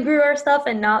actually grew our stuff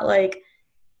and not like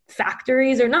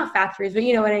factories, or not factories, but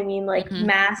you know what I mean, like Hmm.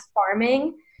 mass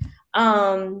farming.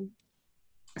 Um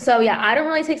so yeah, I don't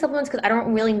really take supplements because I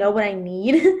don't really know what I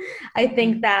need. I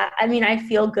think that I mean I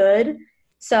feel good.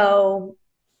 So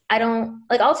I don't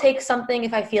like I'll take something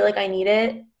if I feel like I need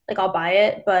it, like I'll buy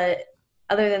it, but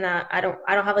other than that, I don't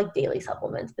have like daily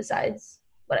supplements besides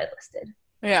what I listed.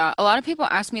 Yeah, a lot of people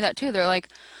ask me that too. They're like,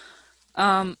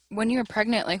 when you were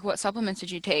pregnant, like what supplements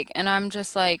did you take? And I'm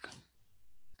just like,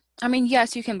 I mean,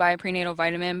 yes, you can buy a prenatal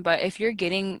vitamin, but if you're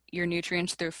getting your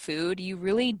nutrients through food, you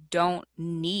really don't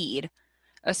need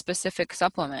a specific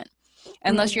supplement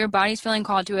unless your Mm-hmm. body's feeling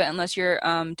called to it, unless you're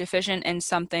deficient in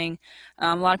something.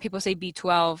 A lot of people say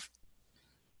B12.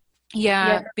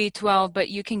 Yeah, Yeah, B12, but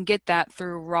you can get that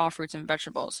through raw fruits and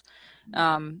vegetables.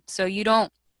 So you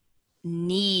don't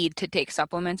need to take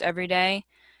supplements every day.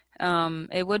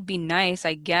 It would be nice,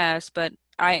 I guess, but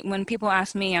when people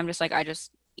ask me, I'm just like, I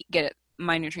just get it,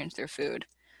 my nutrients through food.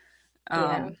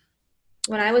 yeah. Um,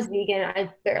 When I was vegan,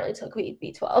 I barely took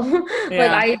B12. Like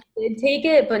Yeah. I did take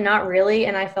it, but not really,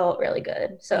 and I felt really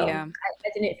good. So Yeah. I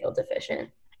didn't feel deficient.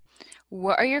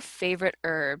 What are your favorite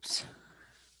herbs?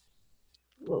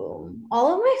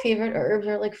 All of my favorite herbs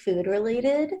are like food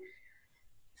related.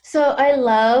 So I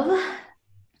love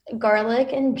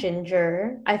garlic and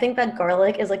ginger. I think that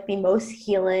garlic is like the most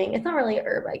healing. It's not really a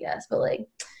herb, I guess, but like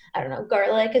I don't know.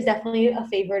 Garlic is definitely a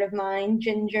favorite of mine.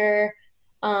 Ginger.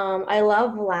 I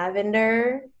love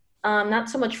lavender. Not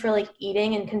so much for like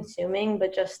eating and consuming,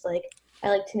 but just like I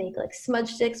like to make like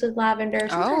smudge sticks with lavender.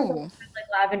 Sometimes I'll Oh, make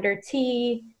like lavender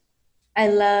tea. I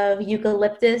love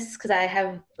eucalyptus because I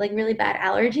have like really bad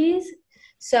allergies.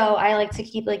 So I like to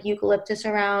keep like eucalyptus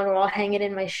around or I'll hang it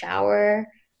in my shower.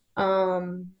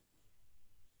 Um,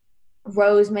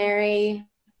 Rosemary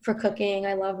for cooking.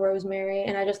 I love rosemary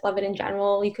and I just love it in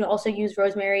general. You can also use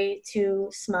rosemary to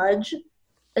smudge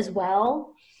as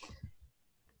well.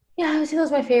 Yeah, I would say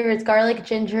those are my favorites. Garlic,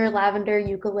 ginger, lavender,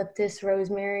 eucalyptus,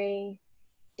 rosemary.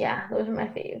 Yeah, those are my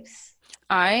faves.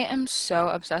 I am so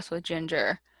obsessed with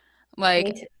ginger. Me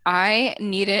Like, too. I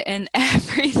need it in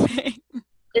everything.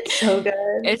 It's so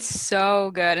good. It's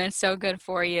so good and it's so good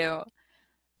for you.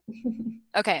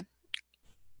 Okay,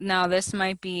 now this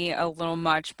might be a little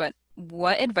much, but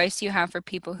what advice do you have for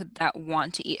people that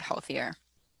want to eat healthier?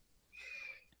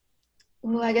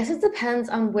 Well, I guess it depends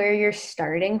on where you're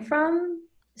starting from.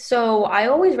 So I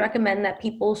always recommend that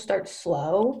people start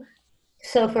slow.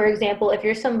 So, for example, if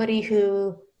you're somebody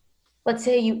who, let's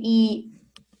say you eat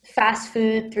fast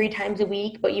food 3 times a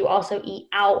week, but you also eat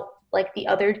out like the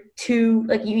other two,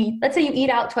 like you eat, let's say you eat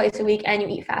out twice a week and you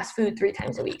eat fast food 3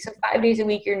 times a week. So 5 days a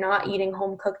week, you're not eating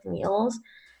home cooked meals.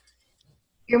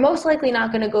 You're most likely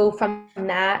not going to go from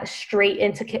that straight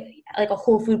into like a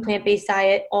whole food plant based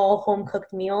diet, all home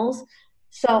cooked meals.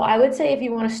 So I would say if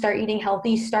you want to start eating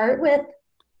healthy, start with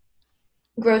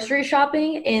grocery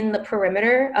shopping in the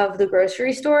perimeter of the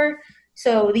grocery store.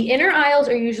 So the inner aisles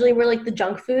are usually where like the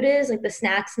junk food is, like the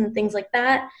snacks and things like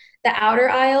that. The outer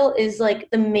aisle is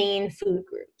like the main food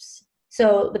groups.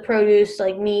 So the produce,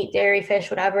 like meat, dairy, fish,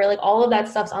 whatever, like all of that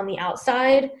stuff's on the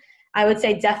outside. I would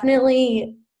say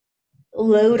definitely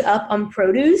load up on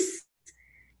produce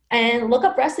and look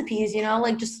up recipes,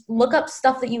 like just look up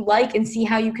stuff that you like and see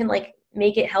how you can like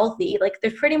make it healthy. Like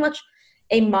there's pretty much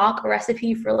a mock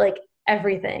recipe for like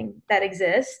everything that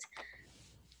exists.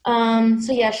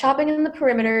 So yeah, shopping in the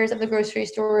perimeters of the grocery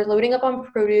store, loading up on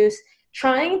produce,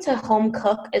 trying to home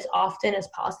cook as often as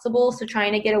possible. So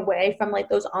trying to get away from like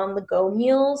those on the go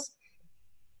meals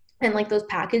and like those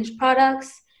packaged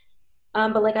products.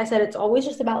 But like I said, it's always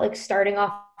just about like starting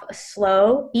off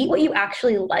slow. Eat what you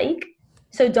actually like.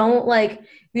 So don't like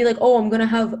be like, oh, I'm gonna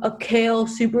have a kale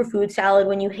superfood salad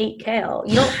when you hate kale.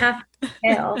 You don't have to eat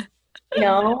kale, you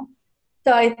know?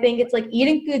 So I think it's like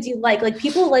eating foods you like. Like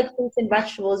people like fruits and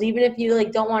vegetables, even if you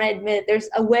like don't want to admit it. There's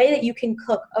a way that you can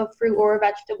cook a fruit or a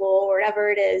vegetable or whatever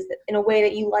it is in a way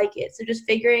that you like it. So just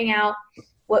figuring out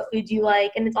what foods you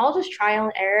like, and it's all just trial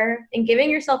and error and giving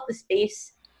yourself the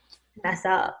space to mess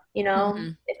up.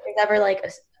 Hmm. If there's ever like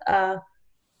a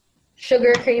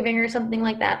sugar craving or something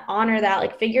like that, honor that.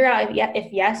 Like figure out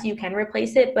if yes, you can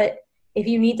replace it, but if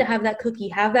you need to have that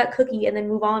cookie and then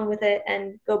move on with it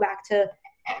and go back to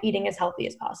eating as healthy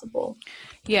as possible.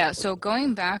 Yeah, so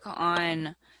going back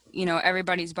on,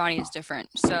 everybody's body is different.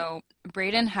 So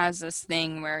Braden has this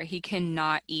thing where he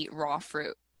cannot eat raw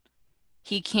fruit.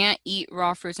 He can't eat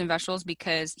raw fruits and vegetables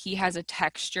because he has a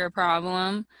texture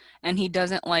problem and he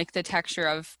doesn't like the texture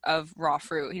of raw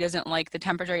fruit. He doesn't like the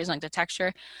temperature, he doesn't like the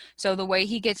texture. So the way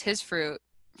he gets his fruits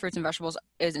and vegetables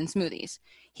is in smoothies.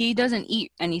 He doesn't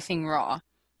eat anything raw,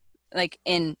 like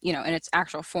in its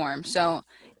actual form. So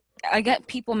I get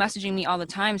people messaging me all the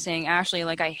time saying, Ashley,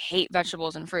 like I hate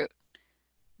vegetables and fruit.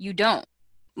 You don't.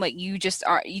 Like you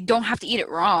don't have to eat it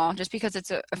raw. Just because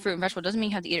it's a fruit and vegetable doesn't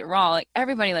mean you have to eat it raw. Like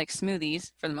everybody likes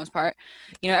smoothies for the most part.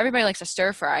 Everybody likes a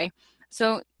stir fry.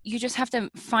 So you just have to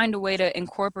find a way to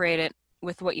incorporate it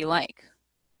with what you like.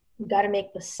 You got to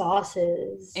make the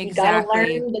sauces. You got to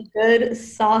Exactly. learn the good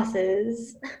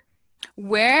sauces.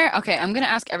 Okay, I'm gonna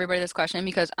ask everybody this question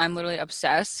because I'm literally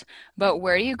obsessed, but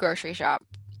where do you grocery shop?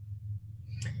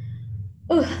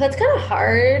 Ooh, that's kind of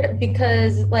hard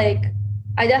because like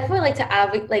I definitely like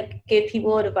to like give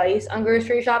people advice on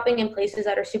grocery shopping in places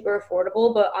that are super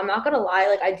affordable, but I'm not gonna lie,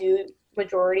 like I do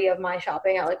majority of my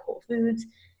shopping at like Whole Foods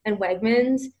and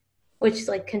Wegmans, which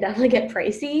like can definitely get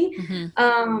pricey.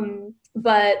 Hmm.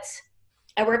 But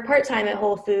I work part-time at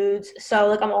Whole Foods, so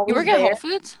like I'm You always work at Whole there.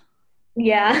 Foods?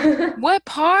 Yeah. What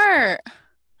part?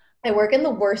 I work in the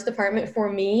worst department for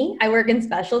me. I work in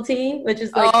specialty, which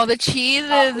is like Oh, the cheeses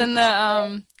and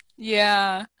the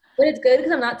Yeah. But it's good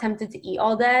because I'm not tempted to eat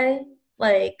all day.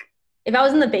 Like, if I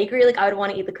was in the bakery, like I would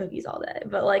want to eat the cookies all day.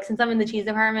 But like since I'm in the cheese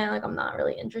department, like I'm not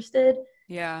really interested.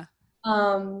 Yeah.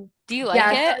 Um, Do you like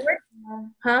yeah, so it? I work,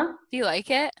 huh? Do you like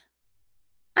it?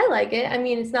 I like it. I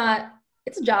mean, it's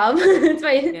a job. It's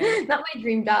my Yeah. not my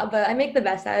dream job, but I make the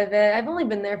best out of it. I've only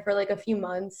been there for like a few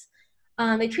months.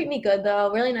 They treat me good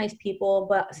though, really nice people.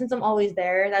 But since I'm always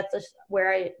there, that's just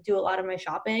where I do a lot of my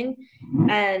shopping,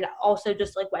 and also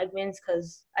just like Wegmans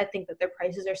because I think that their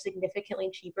prices are significantly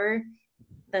cheaper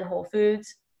than Whole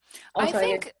Foods. I Also, I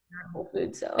get think, Whole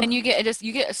Foods, and so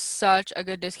you get such a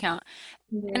good discount.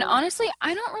 And yeah. honestly,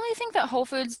 I don't really think that Whole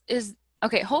Foods is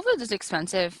okay. Whole Foods is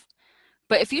expensive,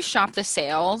 but if you shop the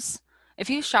sale,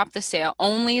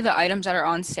 only the items that are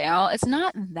on sale, it's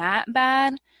not that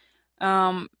bad.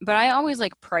 But I always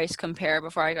like price compare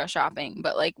before I go shopping.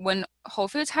 But like when Whole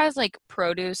Foods has like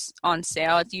produce on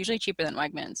sale, it's usually cheaper than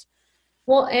Wegmans.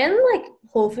 Well, and like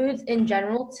Whole Foods in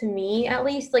general, to me at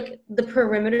least, like the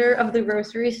perimeter of the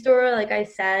grocery store, like I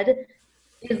said,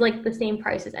 is like the same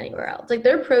price as anywhere else. Like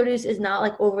their produce is not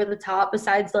like over the top,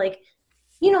 besides like,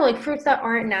 like fruits that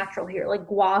aren't natural here, like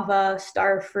guava,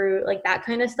 star fruit, like that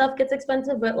kind of stuff gets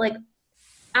expensive. But like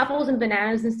apples and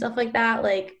bananas and stuff like that,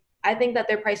 like I think that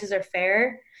their prices are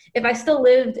fair. If I still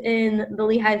lived in the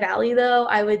Lehigh Valley though,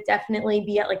 I would definitely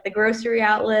be at like the grocery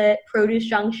outlet, produce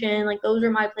junction, like those are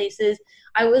my places.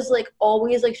 I was like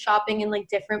always like shopping in like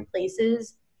different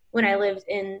places when I lived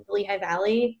in the Lehigh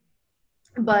Valley,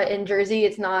 but in Jersey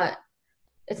it's not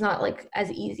like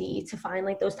as easy to find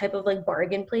like those type of like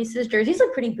bargain places. Jersey's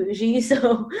like pretty bougie,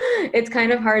 so it's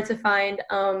kind of hard to find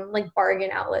like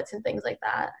bargain outlets and things like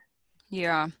that.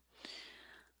 Yeah.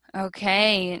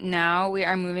 Okay, now we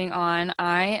are moving on.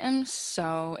 I am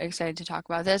so excited to talk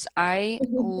about this. I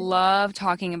love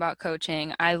talking about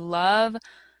coaching. I love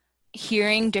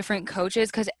hearing different coaches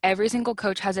because every single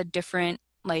coach has a different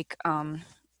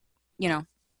you know,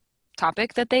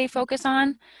 topic that they focus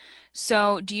on.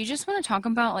 So, do you just want to talk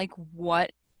about like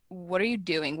what are you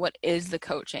doing? What is the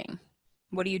coaching?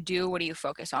 What do you do? What do you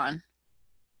focus on?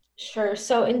 Sure.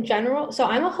 So in general, so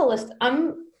I'm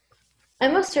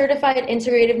a certified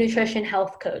integrative nutrition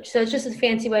health coach. So it's just a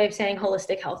fancy way of saying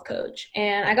holistic health coach.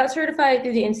 And I got certified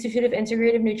through the Institute of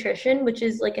Integrative Nutrition, which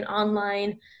is like an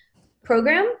online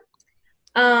program.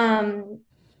 Um,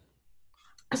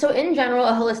 so in general,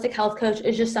 a holistic health coach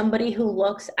is just somebody who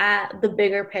looks at the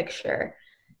bigger picture.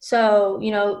 So,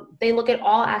 they look at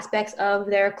all aspects of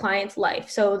their client's life.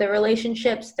 So their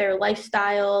relationships, their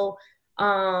lifestyle,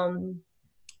 um,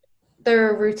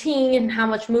 their routine, how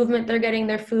much movement they're getting,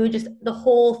 their food, just the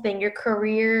whole thing, your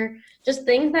career, just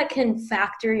things that can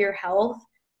factor your health.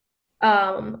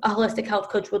 A holistic health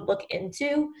coach would look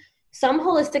into. Some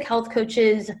holistic health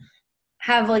coaches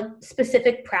have like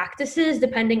specific practices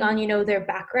depending on their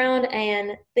background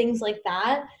and things like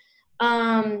that.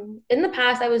 In the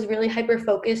past I was really hyper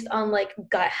focused on like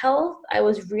gut health. I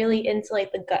was really into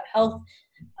like the gut health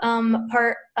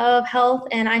part of health,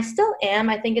 and I still am.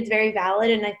 I think it's very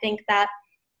valid, and I think that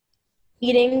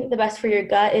eating the best for your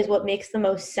gut is what makes the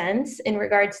most sense in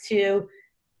regards to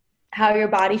how your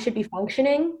body should be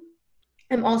functioning.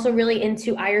 I'm also really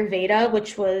into Ayurveda,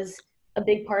 which was a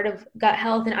big part of gut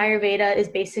health. And Ayurveda is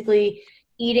basically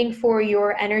eating for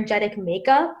your energetic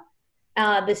makeup.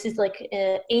 This is like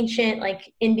an ancient,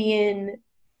 like Indian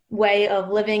way of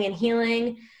living and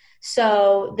healing.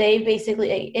 So they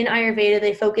basically, in Ayurveda,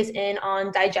 they focus in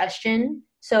on digestion.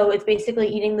 So it's basically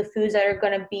eating the foods that are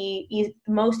going to be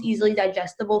most easily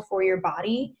digestible for your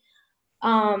body.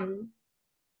 Um,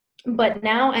 but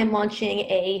now I'm launching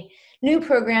a new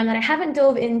program that I haven't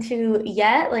dove into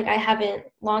yet. Like I haven't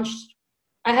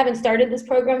started this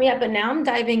program yet, but now I'm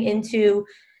diving into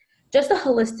just a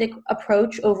holistic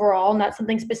approach overall, not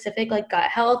something specific like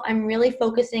gut health. I'm really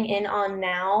focusing in on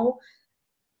now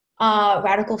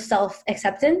radical self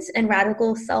acceptance and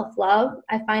radical self love.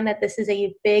 I find that this is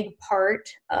a big part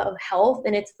of health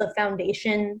and it's the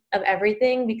foundation of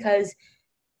everything because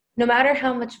no matter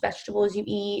how much vegetables you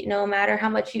eat, no matter how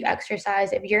much you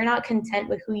exercise, if you're not content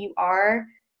with who you are,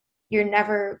 you're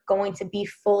never going to be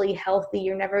fully healthy.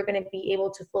 You're never going to be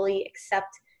able to fully accept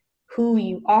who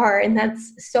you are. And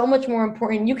that's so much more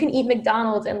important. You can eat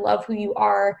McDonald's and love who you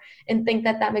are and think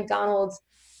that McDonald's,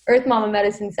 Earth Mama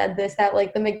Medicine said this, that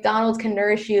like the McDonald's can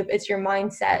nourish you if it's your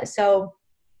mindset. So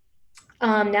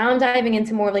now I'm diving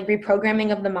into more like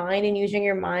reprogramming of the mind and using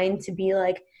your mind to be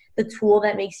like the tool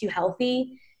that makes you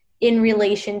healthy in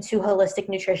relation to holistic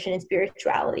nutrition and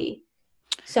spirituality.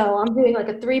 So I'm doing like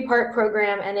a 3-part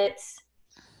program, and it's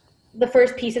the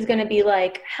first piece is going to be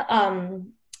like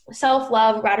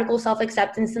self-love, radical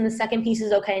self-acceptance, and the second piece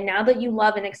is, okay, now that you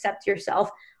love and accept yourself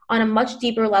on a much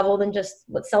deeper level than just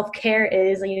what self-care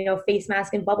is, like, face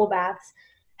mask and bubble baths,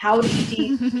 how do you see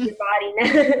your body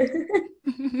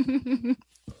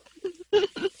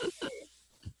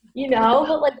now?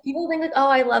 But like people think like, oh,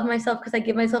 I love myself because I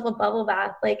give myself a bubble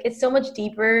bath. Like it's so much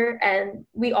deeper, and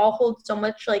we all hold so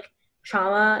much like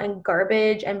trauma and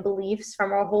garbage and beliefs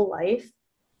from our whole life.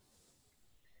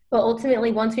 But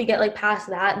ultimately, once we get like past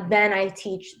that, then I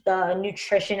teach the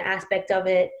nutrition aspect of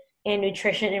it, and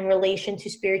nutrition in relation to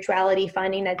spirituality,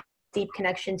 finding that deep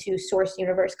connection to source,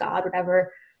 universe, God,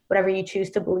 whatever you choose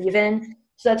to believe in.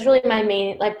 So that's really my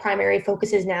main like primary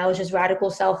focuses now is just radical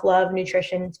self-love,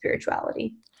 nutrition, and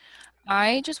spirituality.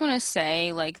 I just want to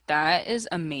say, like, that is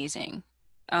amazing.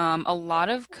 A lot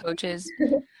of coaches,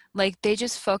 like, they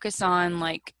just focus on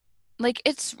like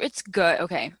it's good.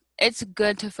 Okay, it's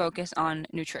good to focus on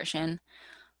nutrition,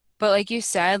 but like you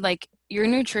said, like your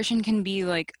nutrition can be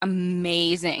like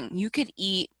amazing. You could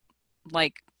eat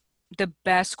like the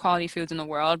best quality foods in the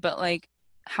world, but like,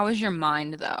 how is your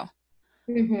mind though?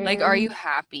 Like, are you Mm-hmm.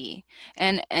 happy?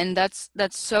 And that's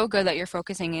so good that you're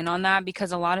focusing in on that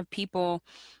because a lot of people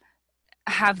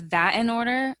have that in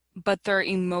order, but their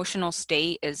emotional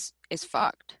state is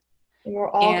fucked. And we're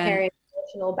all And carrying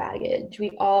emotional baggage.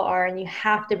 We all are, and you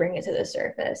have to bring it to the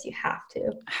surface. You have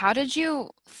to. how did you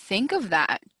think of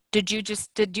that? Did you just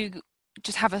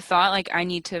have a thought like I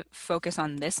need to focus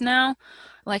on this now?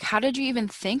 Like how did you even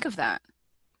think of that?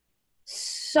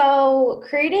 So,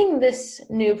 creating this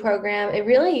new program, it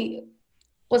really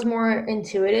was more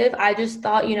intuitive. I just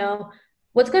thought,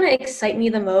 what's going to excite me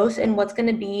the most and what's going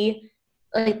to be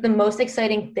like the most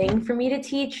exciting thing for me to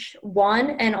teach,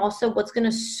 one, and also what's going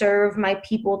to serve my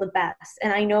people the best.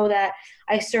 And I know that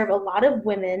I serve a lot of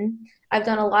women. I've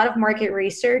done a lot of market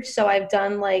research. So I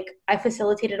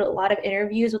facilitated a lot of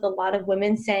interviews with a lot of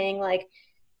women saying, like,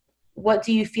 what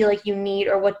do you feel like you need,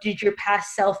 or what did your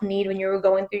past self need when you were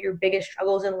going through your biggest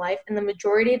struggles in life? And the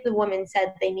majority of the women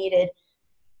said they needed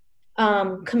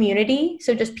community.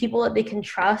 So just people that they can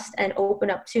trust and open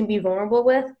up to and be vulnerable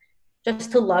with,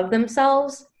 just to love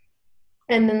themselves.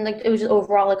 And then like it was just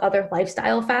overall like other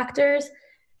lifestyle factors.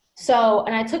 So,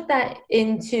 and I took that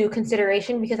into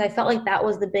consideration because I felt like that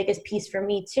was the biggest piece for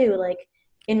me too. Like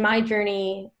in my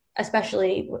journey,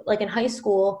 especially like in high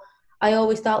school, I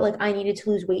always thought like I needed to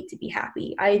lose weight to be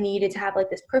happy. I needed to have like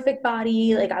this perfect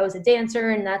body. Like I was a dancer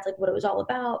and that's like what it was all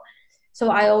about. So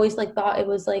I always like thought it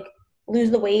was like lose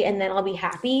the weight and then I'll be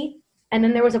happy. And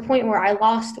then there was a point where I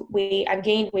lost weight, I've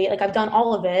gained weight, like I've done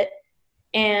all of it.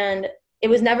 And it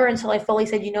was never until I fully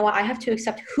said, you know what, I have to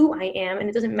accept who I am and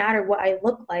it doesn't matter what I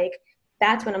look like.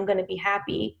 That's when I'm going to be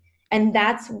happy. And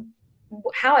that's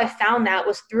how I found that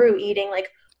was through eating like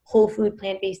whole food,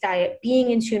 plant-based diet,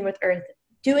 being in tune with earth,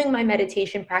 doing my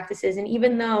meditation practices. And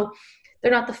even though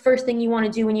they're not the first thing you want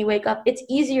to do when you wake up, it's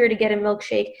easier to get a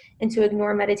milkshake and to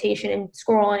ignore meditation and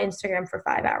scroll on Instagram for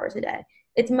 5 hours a day.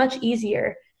 It's much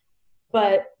easier,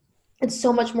 but it's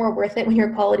so much more worth it when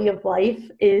your quality of life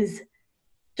is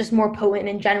just more potent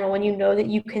in general, when you know that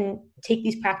you can take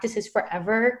these practices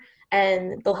forever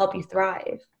and they'll help you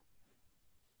thrive.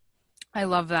 I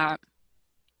love that.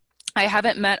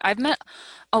 I've met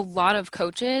a lot of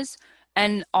coaches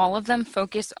and all of them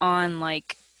focus on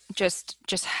like just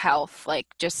health, like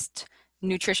just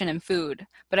nutrition and food.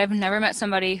 But I've never met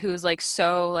somebody who's like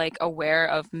so like aware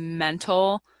of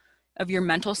your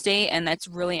mental state and that's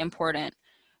really important.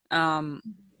 Um,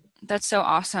 that's so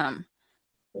awesome.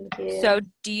 Thank So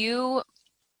you.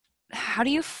 how do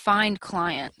you find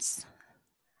clients?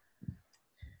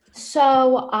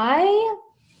 So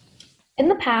in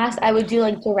the past, I would do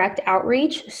like direct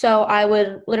outreach. So I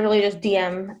would literally just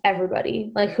DM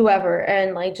everybody, like whoever,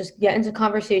 and like just get into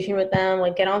conversation with them,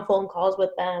 like get on phone calls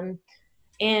with them.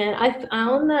 And I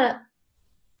found that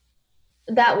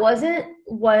that wasn't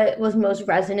what was most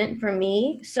resonant for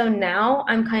me. So now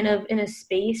I'm kind of in a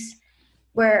space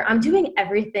where I'm doing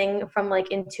everything from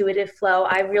like intuitive flow.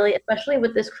 I really, especially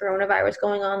with this coronavirus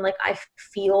going on, like I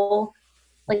feel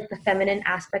like the feminine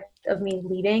aspect of me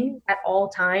leading at all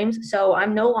times. So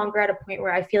I'm no longer at a point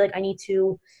where I feel like I need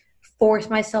to force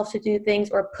myself to do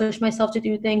things or push myself to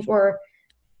do things or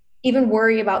even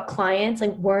worry about clients,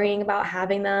 like worrying about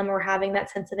having them or having that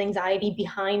sense of anxiety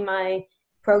behind my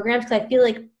programs. Cause I feel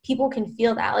like people can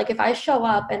feel that. Like if I show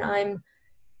up and I'm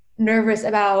nervous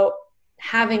about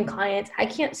having clients, I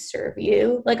can't serve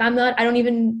you. Like I'm at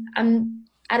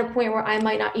a point where I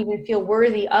might not even feel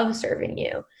worthy of serving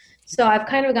you. So I've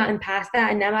kind of gotten past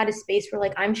that and now I'm at a space where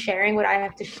like I'm sharing what I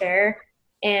have to share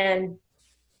and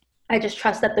I just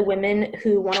trust that the women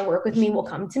who want to work with me will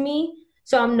come to me.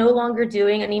 So I'm no longer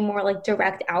doing any more like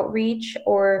direct outreach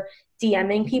or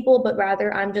DMing people, but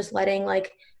rather I'm just letting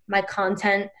like my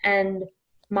content and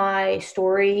my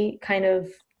story kind of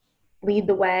lead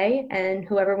the way, and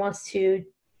whoever wants to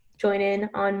join in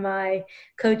on my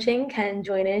coaching can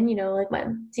join in. Like my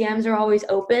DMs are always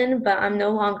open, but I'm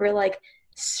no longer like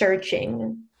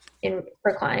searching in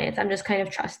for clients. I'm just kind of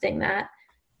trusting that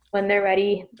when they're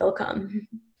ready, they'll come.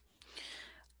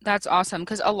 That's awesome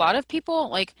because a lot of people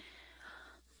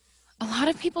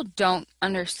don't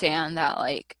understand that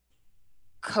like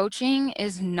coaching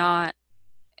is not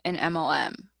an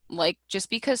MLM. Like just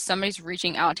because somebody's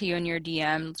reaching out to you in your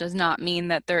DM does not mean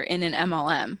that they're in an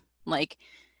MLM. Like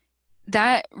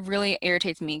that really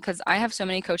irritates me because I have so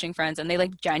many coaching friends and they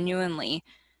like genuinely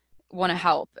want to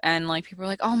help, and like people are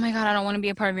like, "Oh my God, I don't want to be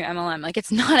a part of your MLM." Like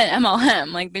it's not an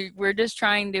MLM. Like we're just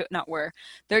trying to not we're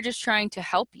they're just trying to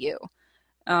help you.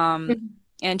 Um,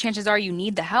 and chances are you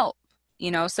need the help.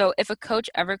 So if a coach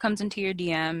ever comes into your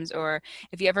DMs, or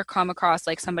if you ever come across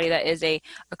like somebody that is a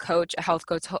coach, a health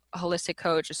coach, holistic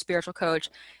coach, a spiritual coach,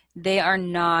 they are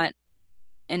not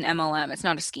an MLM. It's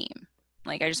not a scheme.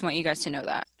 Like I just want you guys to know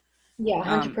that. Yeah,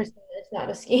 Um, 100%. It's not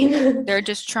a scheme. they're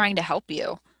just trying to help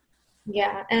you.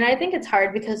 Yeah, and I think it's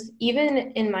hard because even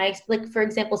in my like for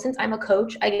example, since I'm a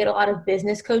coach, I get a lot of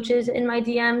business coaches in my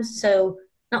DMs. So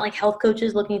not like health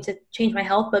coaches looking to change my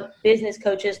health, but business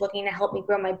coaches looking to help me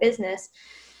grow my business.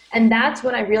 And that's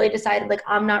when I really decided like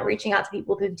I'm not reaching out to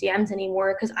people through DMs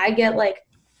anymore, because I get like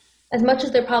as much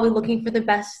as they're probably looking for the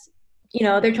best,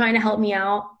 they're trying to help me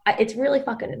out. It's really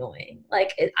fucking annoying.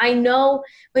 Like I know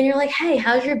when you're like, "Hey,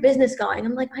 how's your business going?"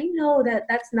 I'm like, I know that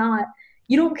that's not.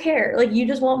 You don't care. Like you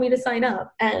just want me to sign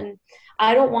up, and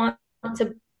I don't want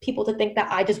to people to think that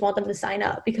I just want them to sign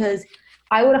up, because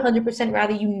I would 100%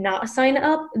 rather you not sign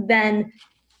up than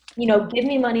give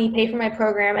me money, pay for my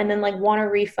program, and then like want a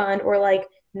refund, or like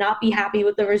not be happy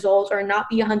with the results, or not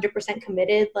be 100%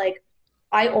 committed. Like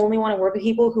I only want to work with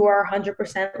people who are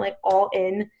 100% like all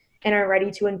in and are ready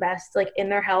to invest like in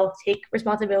their health, take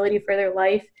responsibility for their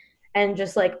life, and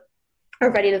just like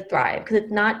are ready to thrive, because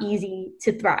it's not easy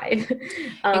to thrive.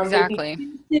 But if you Exactly.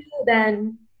 choose to,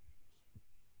 then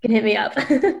you can hit me up.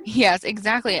 Yes,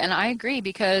 exactly. And I agree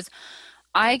because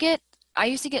I get I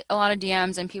used to get a lot of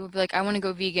DMs and people would be like, "I want to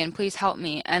go vegan, please help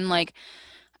me." And like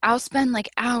I'll spend like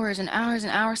hours and hours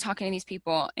and hours talking to these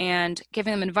people and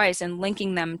giving them advice and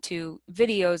linking them to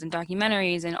videos and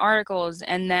documentaries and articles,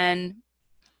 and then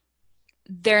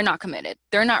they're not committed.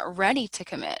 They're not ready to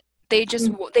commit. They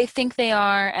think they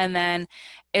are, and then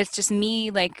it's just me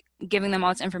like giving them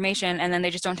all this information, and then they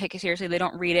just don't take it seriously. They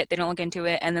don't read it, they don't look into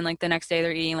it, and then like the next day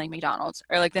they're eating like McDonald's,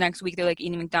 or like the next week they're like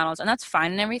eating McDonald's, and that's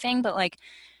fine and everything, but like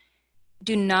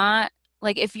do not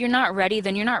like if you're not ready,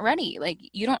 then you're not ready. Like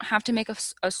you don't have to make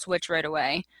a switch right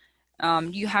away.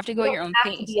 You have to You go at don't your own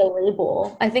have to pace. be a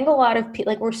label. I think a lot of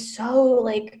people, like, we're so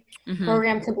like Hmm.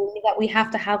 programmed to believe that we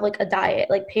have to have like a diet,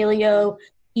 like paleo,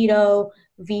 keto,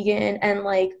 vegan, and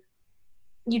like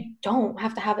you don't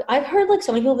have to have it. I've heard like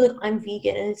so many people be like, "I'm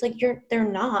vegan," and it's like they're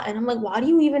not. And I'm like, why do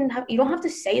you even have? You don't have to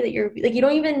say that you're like you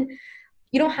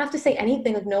don't have to say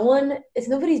anything. Like it's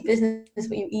nobody's business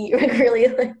what you eat, like really,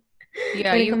 like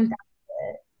Yeah, when it comes down to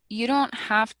it. you don't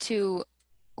have to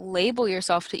label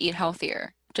yourself to eat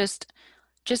healthier. Just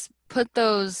put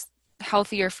those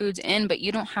healthier foods in, but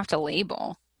you don't have to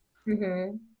label.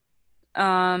 Mm-hmm.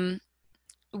 Um,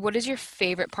 what is your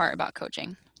favorite part about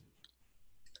coaching?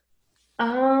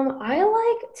 I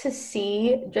like to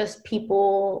see just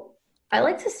people, I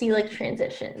like to see like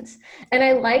transitions. And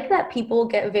I like that people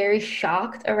get very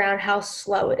shocked around how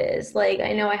slow it is. Like,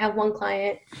 I know I have one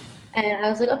client and I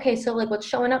was like, "Okay, so like what's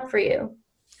showing up for you?"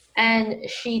 And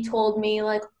she told me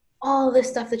like all this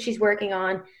stuff that she's working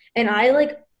on. And I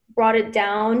like brought it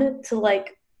down to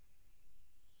like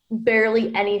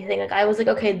barely anything. Like I was like,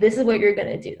 "Okay, this is what you're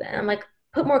gonna do then." I'm like,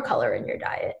 "Put more color in your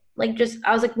diet." Like just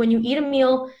I was like, when you eat a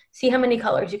meal, see how many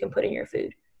colors you can put in your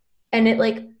food. And it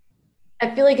like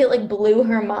I feel like it like blew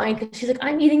her mind, because she's like,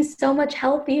 "I'm eating so much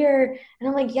healthier." And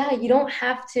I'm like, "Yeah, you don't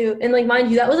have to." And like mind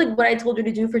you, that was like what I told her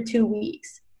to do for 2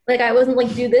 weeks. Like I wasn't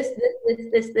like, do this,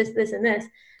 and this.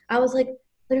 I was like,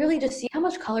 literally just see how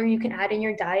much color you can add in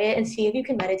your diet, and see if you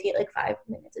can meditate like 5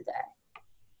 minutes a day.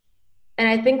 And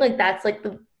I think like that's like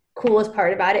the coolest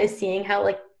part about it, is seeing how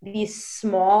like these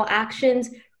small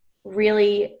actions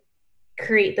really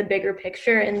create the bigger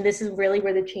picture. And this is really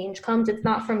where the change comes. It's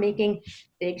not from making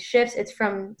big shifts, it's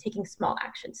from taking small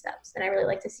action steps. And I really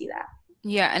like to see that.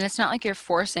 Yeah, and it's not like you're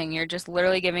forcing, you're just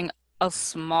literally giving a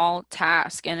small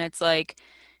task, and it's like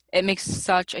it makes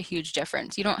such a huge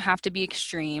difference. You don't have to be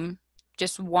extreme.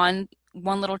 Just one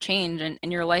little change and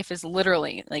your life is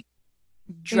literally like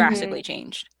drastically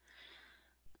changed.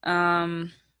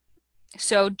 Um,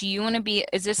 so do you want to be,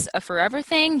 is this a forever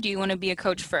thing? Do you want to be a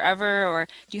coach forever, or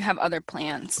do you have other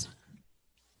plans?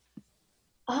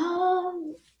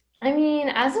 Um, I mean,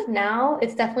 as of now,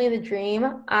 it's definitely the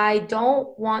dream. I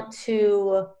don't want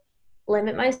to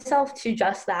limit myself to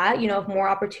just that. You know, if more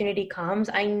opportunity comes,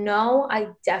 I know I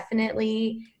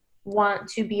definitely want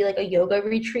to be like a yoga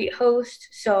retreat host.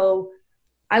 So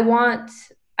I want,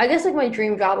 I guess like my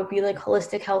dream job would be like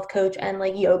holistic health coach and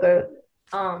like yoga,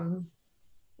 um,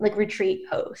 like retreat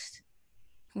host.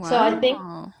 So I think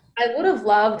Wow. I would have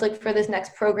loved like for this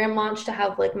next program launch to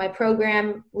have like my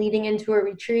program leading into a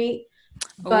retreat,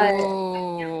 but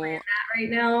Oh, right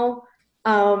now.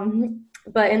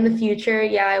 But in the future,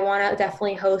 yeah, I want to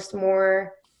definitely host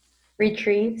more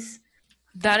retreats.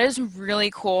 that is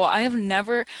really cool. I have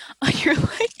never, you're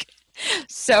like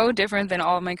so different than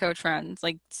all of my coach friends,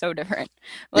 like so different.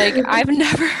 Like I've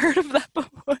never heard of that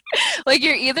before. Like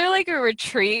you're either like a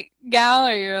retreat gal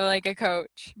or you're like a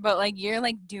coach, but like you're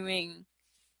like doing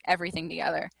everything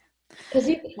together. Because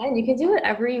you can do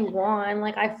whatever you want.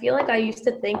 Like I feel like I used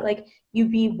to think like you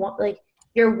be one, like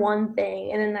you're one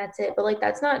thing and then that's it. But like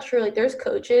that's not true. Like there's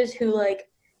coaches who like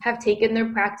have taken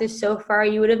their practice so far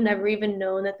you would have never even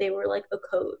known that they were like a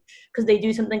coach because they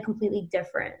do something completely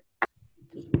different.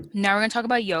 Now we're gonna talk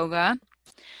about yoga.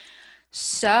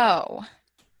 So,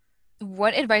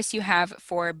 what advice do you have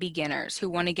for beginners who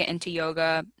want to get into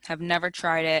yoga, have never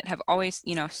tried it, have always,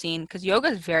 seen, because yoga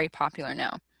is very popular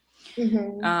now.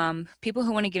 Hmm. People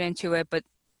who want to get into it but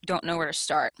don't know where to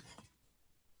start.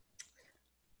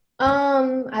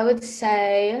 I would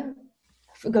say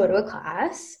go to a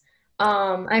class.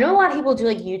 I know a lot of people do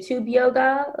like YouTube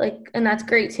yoga, like, and that's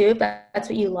great too if that's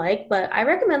what you like. But I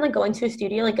recommend like going to a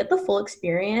studio, like get the full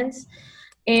experience,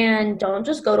 and don't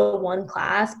just go to one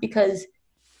class because,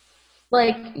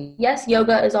 like, yes,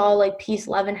 yoga is all like peace,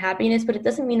 love, and happiness, but it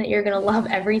doesn't mean that you're gonna love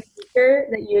every teacher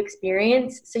that you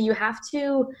experience. So you have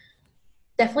to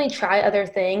definitely try other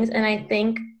things, and I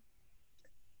think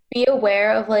be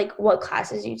aware of like what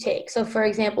classes you take. So, for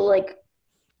example, like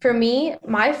for me,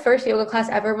 my first yoga class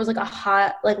ever was like a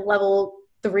hot, like level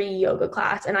 3 yoga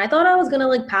class. And I thought I was gonna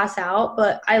like pass out,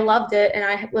 but I loved it. And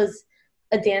I was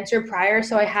a dancer prior,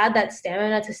 so I had that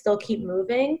stamina to still keep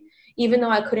moving, even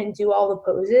though I couldn't do all the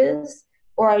poses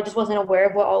or I just wasn't aware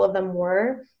of what all of them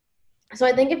were. So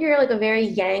I think if you're like a very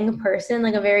yang person,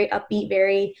 like a very upbeat,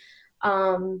 very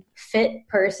fit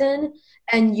person,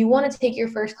 and you want to take your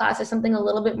first class as something a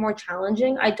little bit more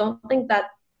challenging, I don't think that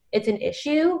it's an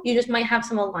issue. You just might have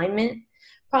some alignment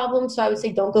problems. So I would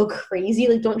say don't go crazy.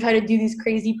 Like don't try to do these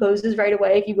crazy poses right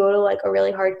away if you go to like a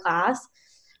really hard class.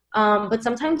 But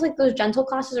sometimes like those gentle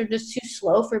classes are just too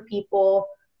slow for people.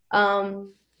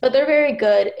 But they're very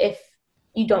good if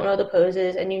you don't know the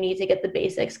poses and you need to get the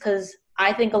basics because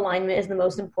I think alignment is the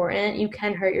most important. You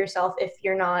can hurt yourself if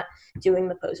you're not doing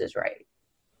the poses right.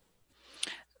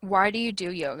 Why do you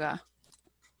do yoga?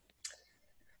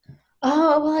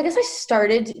 Oh, well, I guess I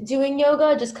started doing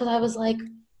yoga just because I was like,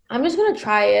 I'm just gonna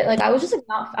try it. Like I was just like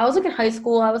not I was like in high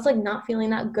school, I was like not feeling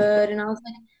that good and I was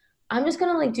like, I'm just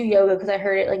gonna like do yoga because I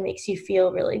heard it like makes you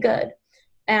feel really good.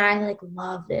 And I like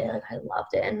loved it. Like I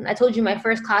loved it. And I told you my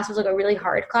first class was like a really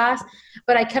hard class,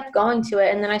 but I kept going to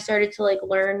it and then I started to like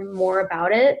learn more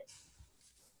about it.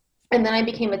 And then I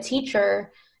became a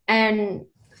teacher and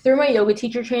through my yoga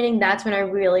teacher training, that's when I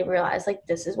really realized like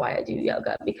this is why I do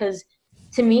yoga because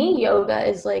to me yoga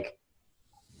is like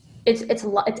it's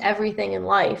everything in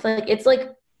life. Like it's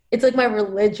like my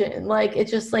religion. Like it's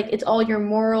just like it's all your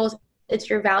morals, it's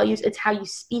your values, it's how you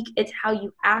speak, it's how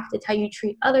you act, it's how you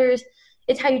treat others,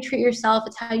 it's how you treat yourself,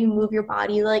 it's how you move your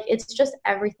body. Like it's just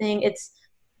everything. It's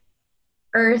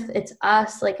earth, it's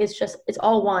us. Like it's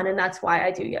all one, and that's why I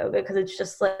do yoga because it's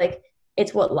just like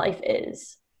it's what life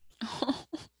is.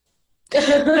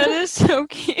 That is so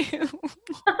cute.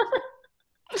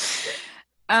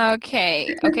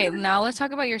 Okay, okay, now let's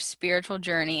talk about your spiritual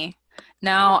journey.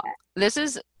 Now, this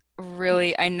is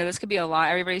really, I know this could be a lot.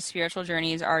 Everybody's spiritual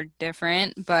journeys are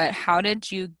different, but how did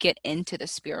you get into the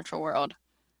spiritual world?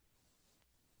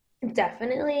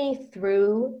 Definitely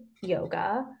through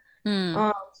yoga. Hmm.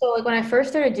 So like when I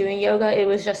first started doing yoga, it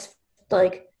was just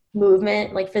like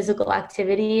movement, like physical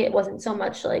activity. It wasn't so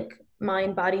much like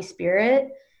mind, body, spirit.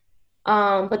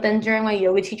 But then during my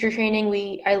yoga teacher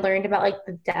training, I learned about like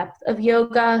the depth of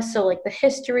yoga. So like the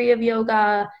history of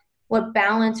yoga, what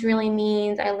balance really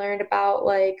means. I learned about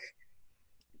like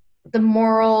the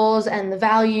morals and the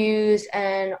values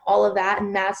and all of that.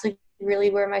 And that's like really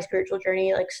where my spiritual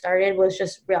journey like started was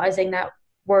just realizing that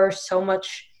we're so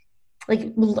much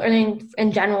like learning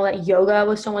in general that yoga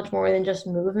was so much more than just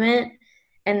movement.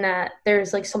 and that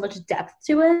there's like so much depth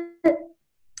to it.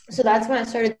 So that's when I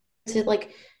started to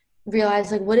like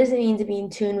realize like what does it mean to be in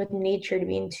tune with nature, to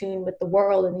be in tune with the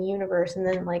world and the universe. And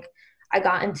then like I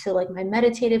got into like my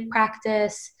meditative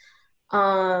practice.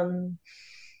 um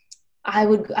I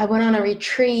went on a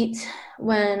retreat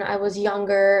when I was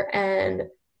younger, and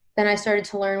then I started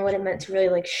to learn what it meant to really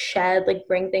like shed, like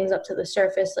bring things up to the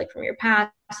surface, like from your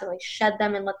past, and like shed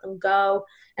them and let them go.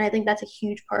 And I think that's a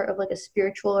huge part of like a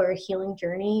spiritual or a healing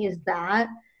journey, is that.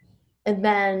 And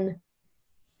then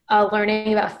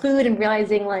learning about food and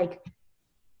realizing like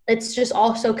it's just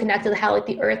also connected to how like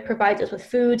the earth provides us with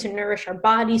food to nourish our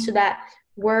body, so that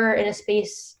we're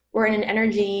in an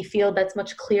energy field that's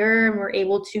much clearer, and we're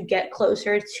able to get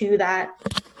closer to that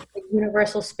like,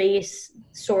 universal space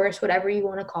source, whatever you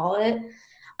want to call it.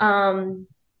 um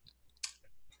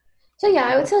so yeah,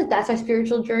 I would say like that's my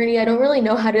spiritual journey. I don't really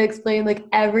know how to explain like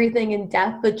everything in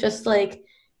depth, but just like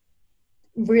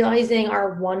realizing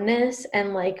our oneness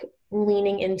and like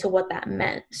leaning into what that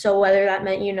meant. So whether that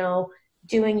meant,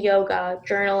 doing yoga,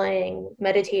 journaling,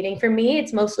 meditating. For me,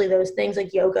 it's mostly those things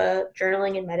like yoga,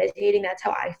 journaling, and meditating. That's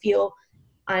how I feel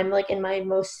I'm like in my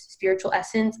most spiritual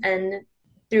essence. And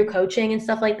through coaching and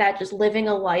stuff like that, just living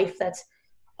a life that's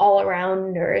all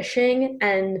around nourishing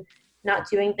and not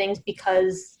doing things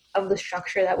because of the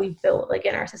structure that we've built like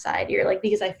in our society, or like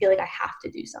because I feel like I have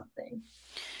to do something.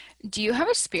 Do you have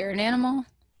a spirit animal?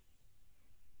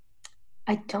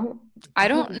 I don't I know.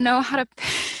 don't know how to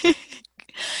pick.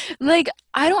 Like,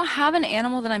 I don't have an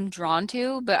animal that I'm drawn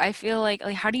to, but I feel like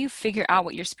how do you figure out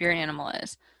what your spirit animal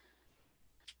is?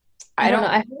 I I don't know.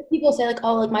 don't, I've heard people say like,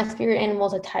 "Oh, like my spirit animal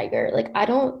is a tiger." Like I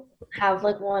don't have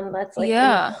like one that's like in the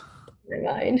yeah, front of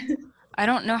my mind. I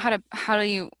don't know how do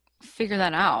you figure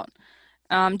that out?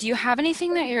 Do you have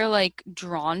anything that you're like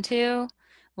drawn to?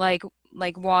 Like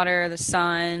like water, the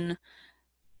sun,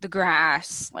 the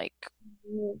grass, like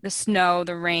the snow,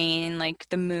 the rain, like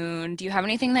the moon. Do you have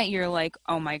anything that you're like,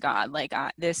 "Oh my God, like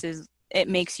this is it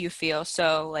makes you feel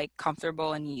so like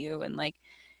comfortable in you and like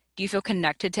do you feel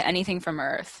connected to anything from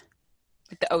Earth?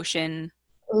 Like the ocean?"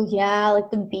 Oh yeah, like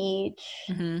the beach,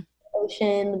 Hmm.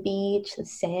 ocean, the beach, the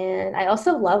sand. I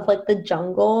also love like the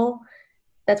jungle.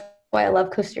 That's why I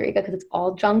love Costa Rica, because it's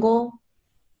all jungle.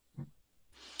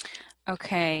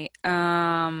 Okay.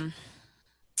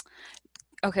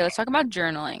 Okay, let's talk about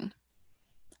journaling.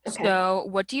 Okay. So,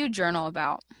 what do you journal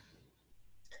about?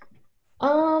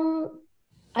 Um,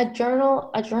 I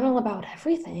journal about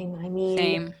everything. I mean,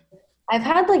 Same. I've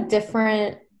had like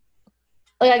different,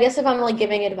 like I guess if I'm like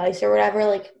giving advice or whatever,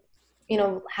 like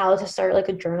how to start like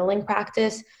a journaling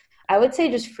practice, I would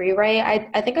say just free write.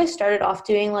 I think I started off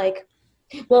doing like,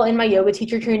 well, in my yoga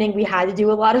teacher training we had to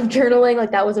do a lot of journaling,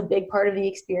 like that was a big part of the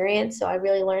experience, so I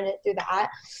really learned it through that.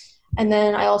 And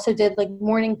then I also did like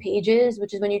morning pages,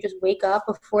 which is when you just wake up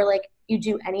before like you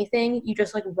do anything, you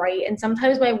just like write. And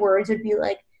sometimes my words would be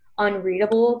like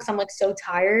unreadable because I'm like so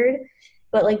tired.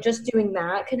 But like just doing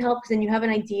that can help, because then you have an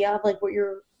idea of like what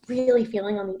you're really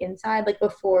feeling on the inside, like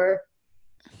before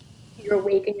you're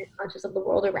awake and you're conscious of the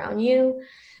world around you.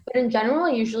 But in general,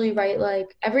 I usually write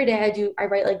like every day I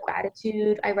write like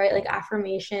gratitude, I write like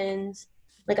affirmations.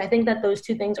 Like I think that those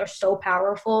two things are so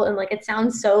powerful, and like it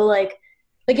sounds so like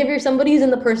if you're somebody who's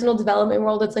in the personal development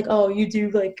world, it's like, oh, you do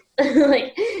like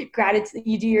like gratitude,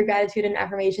 you do your gratitude and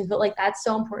affirmations, but like that's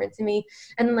so important to me.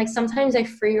 And then like sometimes I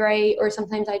free write, or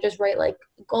sometimes I just write like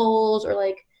goals, or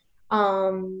like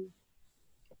um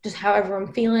just however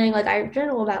I'm feeling. Like I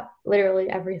journal about literally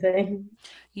everything.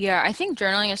 Yeah, I think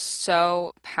journaling is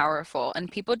so powerful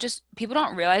and people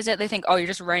don't realize it. They think, "Oh, you're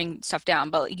just writing stuff down,"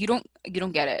 but you don't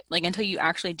get it like until you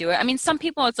actually do it. I mean, some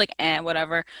people it's like, "Eh,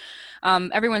 whatever."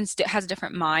 Everyone's has a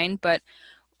different mind, but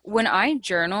when I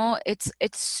journal, it's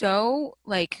so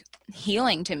like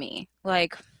healing to me.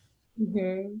 Like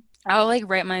Mm-hmm. I'll like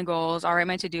write my goals, I'll write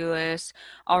my to-do list,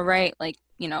 I'll write like,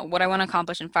 what I want to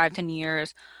accomplish in 5, 10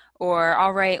 years, or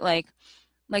I'll write like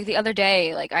the other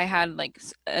day, like I had like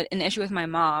an issue with my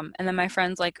mom, and then my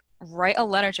friends like write a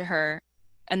letter to her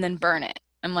and then burn it.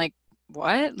 I'm like,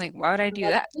 what? Like, why would I do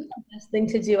That's that? like the best thing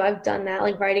to do. I've done that,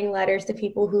 like writing letters to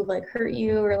people who like hurt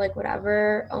you or like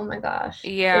whatever. Oh my gosh. It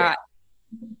Yeah,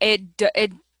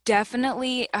 it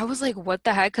definitely. I was like, what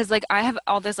the heck? Because like I have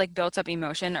all this like built up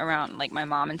emotion around like my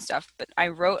mom and stuff, but I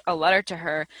wrote a letter to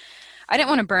her. I didn't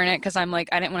want to burn it because I'm like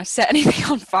I didn't want to set anything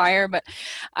on fire, but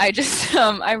I just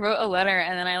I wrote a letter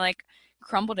and then I like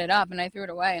crumpled it up and I threw it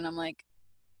away and I'm like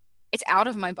it's out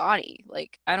of my body.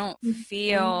 Like I don't Mhm.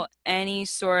 feel any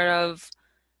sort of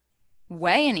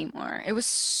way anymore. It was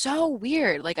so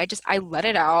weird. Like I let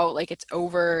it out. Like it's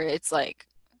over. It's like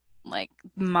like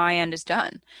my end is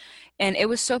done. And it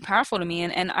was so powerful to me.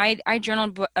 And I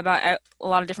journaled about a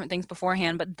lot of different things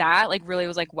beforehand, but that like really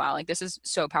was like, wow, like this is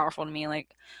so powerful to me.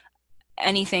 Like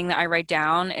anything that I write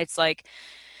down, it's like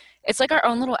our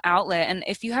own little outlet. And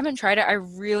if you haven't tried it, I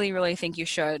really, really think you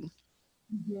should.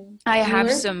 Mm-hmm. I And you have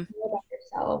learn some, more about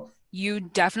yourself. you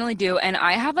definitely do. And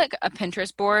I have like a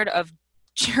Pinterest board of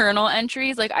journal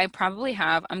entries. Like I probably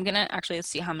have, I'm gonna actually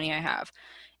see how many I have.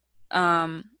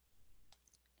 Um,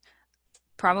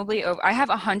 Probably over, I have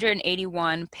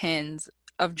 181 pins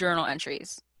of journal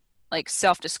entries, like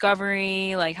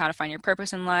self-discovery, like how to find your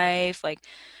purpose in life, like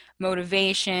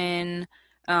motivation,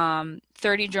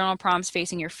 30 journal prompts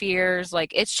facing your fears.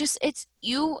 Like it's just, it's,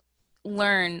 you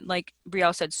learn, like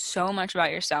Brielle said, so much about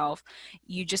yourself.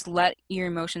 You just let your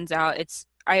emotions out.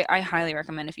 I highly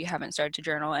recommend if you haven't started to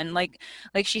journal. And like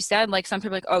she said, like some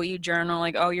people are like, oh, you journal,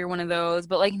 like, oh, you're one of those.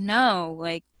 But like, no,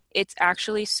 like it's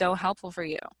actually so helpful for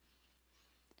you.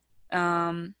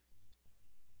 Um,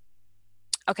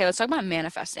 okay, let's talk about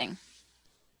manifesting.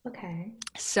 Okay.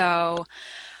 So,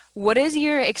 what is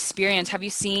your experience? Have you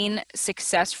seen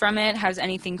success from it? Has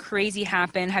anything crazy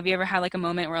happened? Have you ever had like a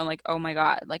moment where like, oh my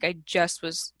God, like I just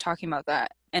was talking about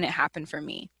that and it happened for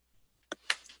me?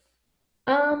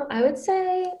 I would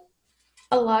say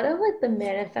a lot of like the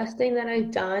manifesting that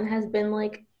I've done has been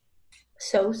like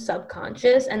so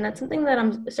subconscious, and that's something that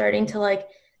I'm starting to like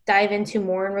dive into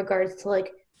more in regards to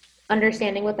like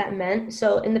understanding what that meant.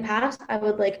 So in the past, I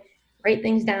would like write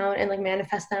things down and like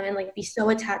manifest them and like be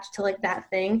so attached to like that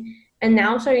thing. And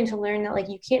now I'm starting to learn that like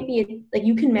you can't be like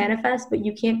you can manifest, but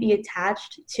you can't be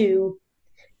attached to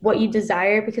what you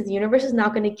desire, because the universe is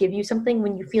not going to give you something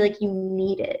when you feel like you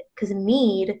need it. Because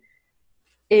need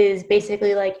is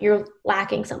basically like you're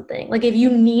lacking something. Like if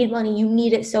you need money, you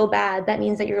need it so bad, that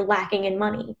means that you're lacking in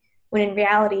money. When in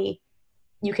reality,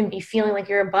 you can be feeling like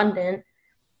you're abundant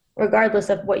regardless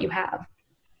of what you have.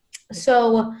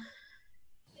 So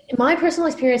my personal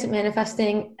experience at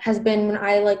manifesting has been when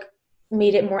I like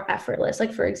made it more effortless.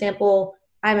 Like for example,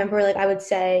 I remember like I would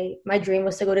say my dream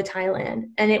was to go to Thailand,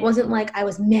 and it wasn't like I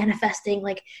was manifesting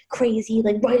like crazy,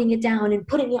 like writing it down and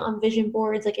putting it on vision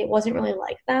boards. Like it wasn't really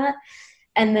like that.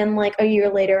 And then like a year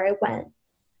later I went.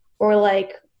 Or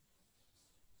like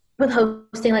with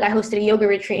hosting, like I hosted a yoga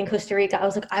retreat in Costa Rica. I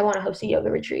was like, I want to host a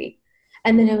yoga retreat.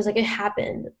 And then it was like it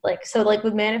happened. Like so like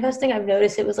with manifesting, I've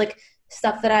noticed it was like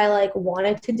stuff that I like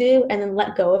wanted to do and then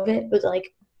let go of it. It was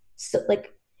like so,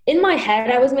 like in my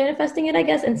head I was manifesting it, I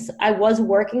guess, and I was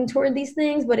working toward these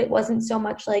things, but it wasn't so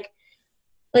much like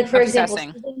for example,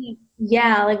 Obsessing.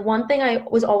 yeah, like one thing I've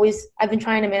been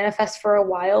trying to manifest for a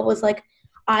while was like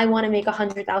I want to make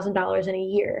 $100,000 in a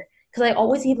year, because I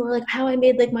always people were like how I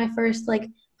made like my first like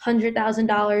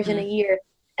 $100,000 in a Mm. year,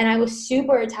 and I was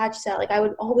super attached to that. Like I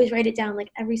would always write it down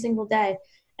like every single day,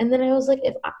 and then I was like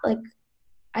if I, like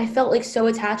I felt like so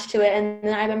attached to it, and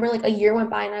then I remember like a year went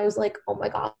by and I was like oh my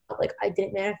god, like I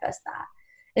didn't manifest that.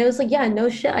 And it was like, yeah, no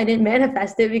shit, I didn't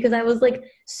manifest it because I was like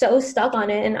so stuck on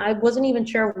it, and I wasn't even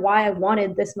sure why I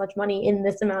wanted this much money in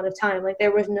this amount of time. Like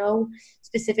there was no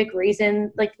specific reason.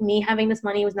 Like me having this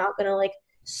money was not gonna like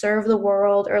serve the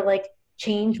world or like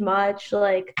change much.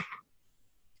 Like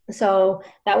so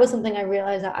that was something I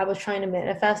realized that I was trying to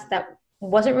manifest that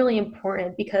wasn't really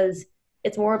important, because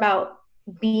it's more about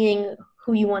being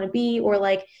who you want to be, or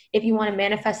like if you want to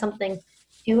manifest something,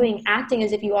 doing acting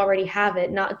as if you already have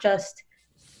it, not just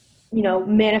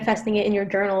manifesting it in your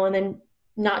journal and then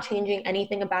not changing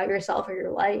anything about yourself or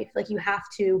your life. Like you have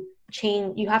to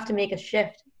change, you have to make a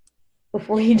shift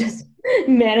before you just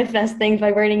manifest things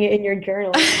by writing it in your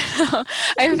journal.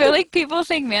 I feel like people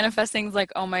think manifesting is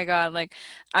like, oh my God, like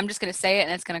I'm just gonna say it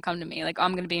and it's gonna come to me. Like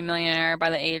I'm gonna be a millionaire by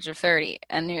the age of 30.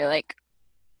 And you're like,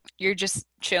 you're just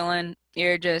chilling,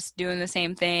 you're just doing the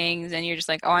same things, and you're just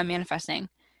like, oh, I'm manifesting.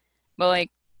 But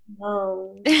like,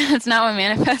 No. that's not what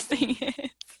manifesting is.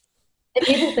 And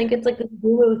people think it's like this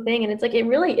woo thing, and it's like it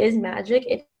really is magic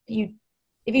if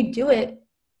you do it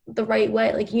the right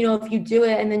way. Like if you do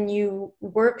it and then you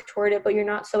work toward it, but you're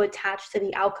not so attached to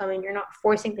the outcome and you're not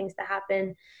forcing things to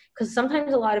happen. Because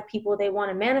sometimes a lot of people, they want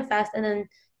to manifest and then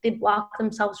they block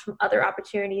themselves from other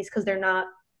opportunities because they're not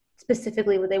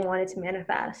specifically what they wanted to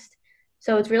manifest.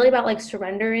 So it's really about like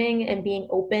surrendering and being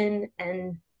open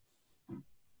and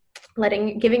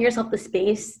giving yourself the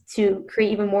space to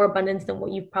create even more abundance than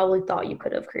what you probably thought you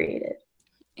could have created.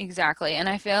 Exactly. And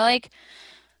I feel like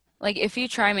if you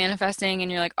try manifesting and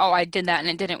you're like, oh, I did that and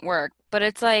it didn't work, but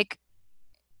it's like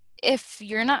if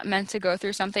you're not meant to go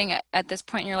through something at this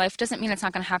point in your life, doesn't mean it's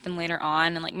not going to happen later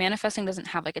on. And like manifesting doesn't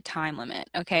have like a time limit,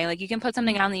 okay? Like you can put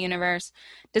something out in the universe,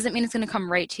 doesn't mean it's going to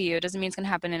come right to you. It doesn't mean it's going to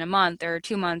happen in a month or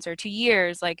 2 months or 2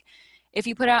 years. Like if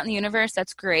you put it out in the universe,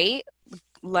 that's great.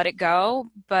 Let it go,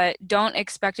 but don't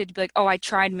expect it to be like, oh, I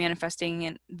tried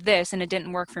manifesting this and it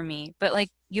didn't work for me. But like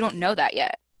you don't know that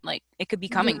yet. Like it could be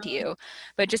coming to Yeah. you.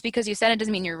 But just because you said it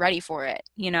doesn't mean you're ready for it,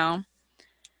 you know?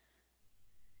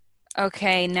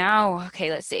 Okay, now, okay,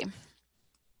 let's see.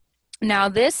 Now,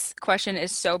 this question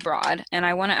is so broad, and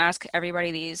I want to ask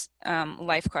everybody these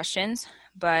life questions,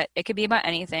 but it could be about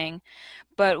anything.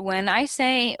 But when I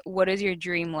say, what is your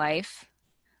dream life?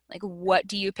 Like, what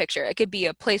do you picture? It could be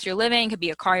a place you're living, it could be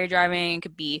a car you're driving, it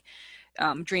could be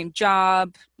dream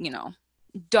job,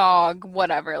 dog,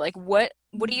 whatever. Like, what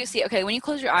do you see? Okay, when you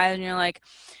close your eyes and you're like,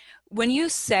 when you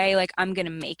say, like, I'm gonna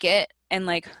make it, and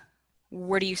like,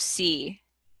 where do you see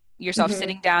yourself Hmm.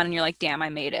 sitting down and you're like, damn, I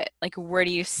made it? Like, where do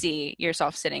you see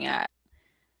yourself sitting at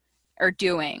or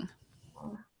doing?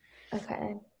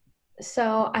 Okay.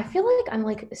 So I feel like I'm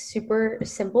like super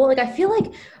simple. Like I feel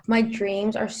like my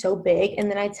dreams are so big, and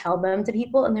then I tell them to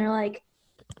people, and they're like,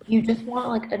 "You just want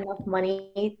like enough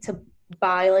money to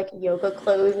buy like yoga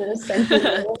clothes and a scented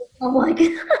room." I'm like,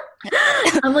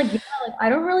 I'm like, yeah, like I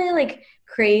don't really like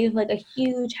crave like a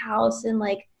huge house and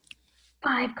like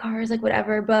 5 cars, like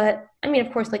whatever. But I mean,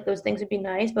 of course, like those things would be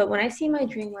nice. But when I see my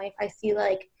dream life, I see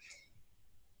like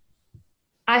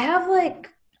I have like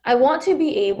I want to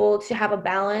be able to have a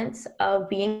balance of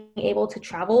being able to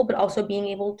travel, but also being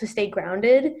able to stay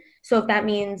grounded. So if that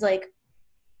means like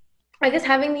I guess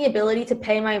having the ability to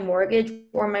pay my mortgage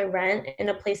or my rent in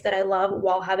a place that I love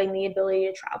while having the ability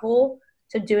to travel.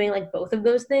 So doing like both of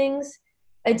those things.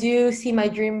 I do see my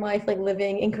dream life like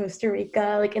living in Costa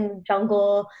Rica, like in the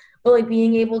jungle, but like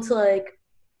being able to like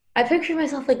I picture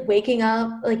myself like waking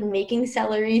up, like making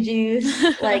celery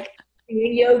juice, like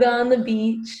doing yoga on the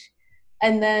beach,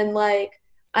 and then like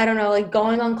I don't know, like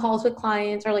going on calls with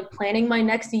clients or like planning my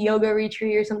next yoga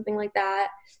retreat or something like that.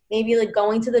 Maybe like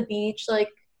going to the beach. Like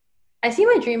I see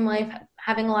my dream life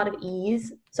having a lot of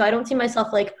ease, so I don't see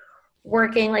myself like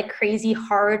working like crazy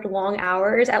hard long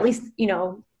hours. At least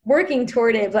working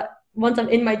toward it. But once I'm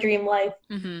in my dream life,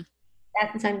 Hmm.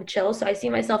 that's the time to chill. So I see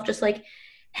myself just like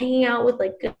hanging out with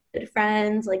like good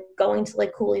friends, like going to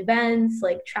like cool events,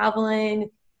 like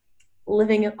traveling,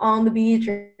 living on the beach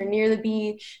or near the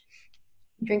beach,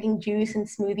 drinking juice and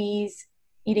smoothies,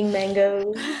 eating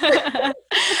mangoes.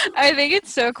 I think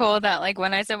it's so cool that like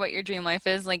when I said what your dream life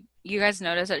is, like you guys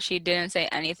notice that she didn't say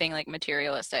anything like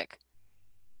materialistic.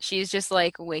 She's just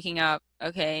like waking up,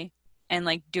 okay, and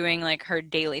like doing like her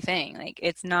daily thing. Like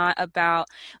it's not about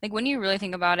like when you really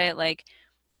think about it, like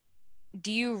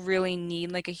do you really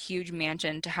need like a huge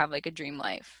mansion to have like a dream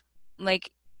life?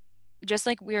 Like just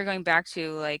like we were going back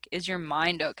to like is your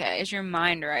mind okay? Is your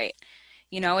mind right?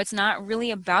 It's not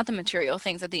really about the material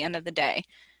things at the end of the day.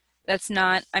 That's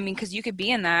not, I mean, because you could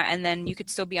be in that and then you could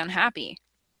still be unhappy.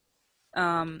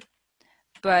 Um,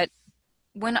 but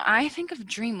when I think of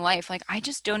dream life, like I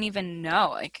just don't even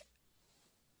know, like,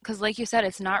 because like you said,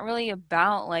 it's not really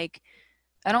about like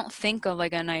I don't think of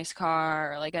like a nice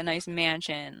car or like a nice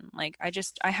mansion. Like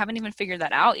I haven't even figured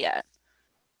that out yet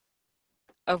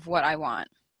of what I want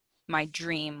my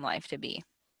dream life to be.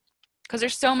 Because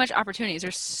there's so much opportunities.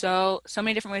 There's so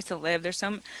many different ways to live. There's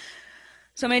so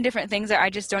many different things that I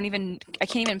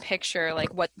can't even picture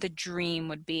like what the dream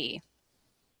would be.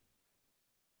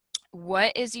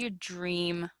 What is your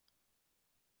dream?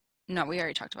 No, we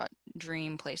already talked about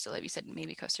dream place to live. You said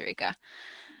maybe Costa Rica.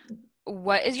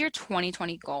 What is your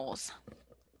 2020 goals?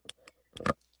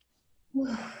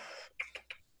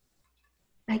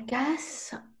 I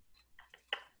guess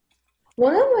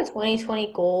one of my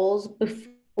 2020 goals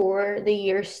before the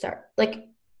year start, like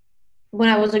when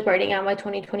I was like writing out my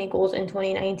 2020 goals in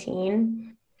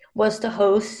 2019, was to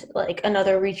host like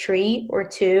another retreat or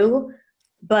two,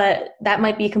 but that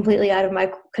might be completely out of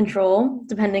my control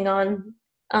depending on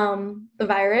the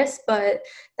virus. But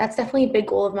that's definitely a big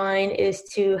goal of mine is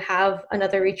to have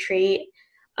another retreat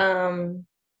um,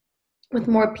 with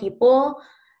more people.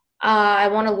 I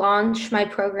want to launch my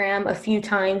program a few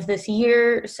times this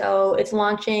year. So it's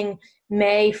launching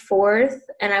May 4th,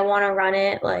 and I want to run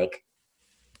it like,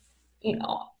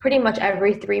 pretty much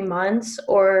every 3 months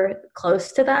or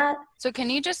close to that. So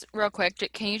can you just real quick,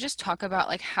 can you just talk about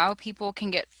like how people can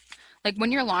get like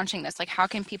when you're launching this, like how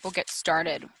can people get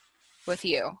started with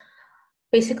you?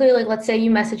 Basically, like, let's say you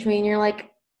message me and you're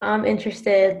like, I'm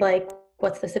interested, like,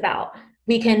 what's this about?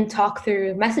 We can talk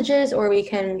through messages or we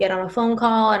can get on a phone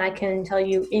call and I can tell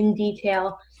you in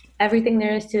detail everything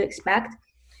there is to expect.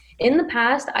 in the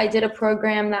past I did a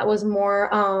program that was more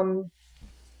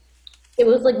it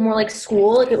was like more like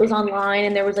school, like it was online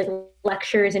and there was like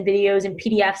lectures and videos and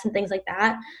PDFs and things like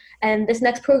that. And this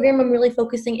next program I'm really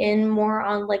focusing in more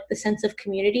on like the sense of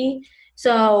community.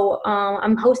 So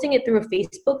I'm hosting it through a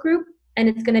Facebook group, and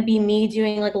it's going to be me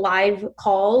doing like live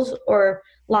calls or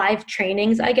live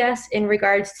trainings, I guess, in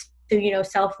regards to,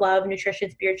 self-love, nutrition,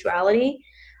 spirituality.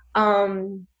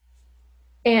 um,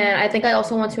 and I think I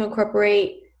also want to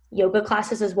incorporate yoga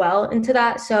classes as well into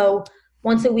that. So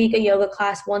once a week, a yoga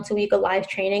class, once a week, a live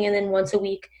training, and then once a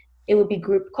week, it would be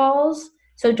group calls.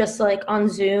 So just like on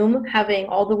Zoom, having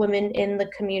all the women in the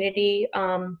community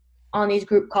on these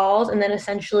group calls, and then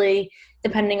essentially,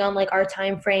 depending on like our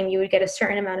time frame, you would get a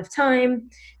certain amount of time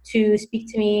to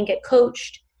speak to me and get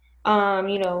coached.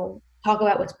 Talk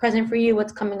about what's present for you,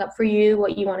 what's coming up for you,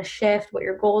 what you want to shift, what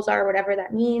your goals are, whatever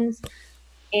that means,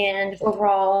 and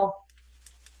overall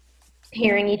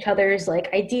hearing each other's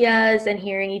like ideas and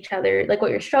hearing each other like what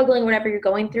you're struggling, whatever you're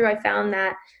going through. I found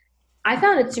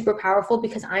it super powerful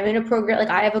because I'm in a program, like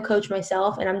I have a coach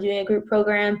myself and I'm doing a group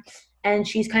program, and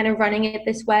she's kind of running it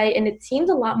this way, and it seems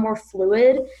a lot more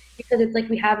fluid because it's like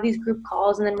we have these group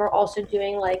calls and then we're also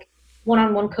doing like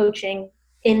one-on-one coaching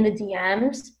in the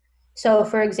DMs. So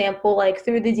for example, like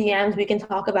through the DMs we can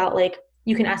talk about like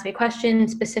you can ask me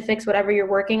questions, specifics, whatever you're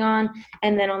working on,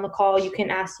 and then on the call you can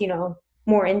ask,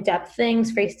 more in-depth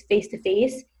things face to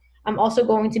face. I'm also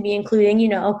going to be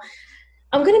including,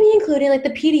 I'm going to be including like the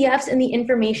PDFs and the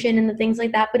information and the things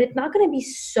like that, but it's not going to be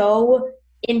so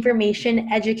information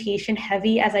education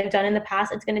heavy as I've done in the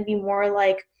past. It's going to be more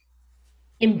like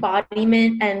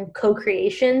embodiment and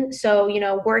co-creation. So,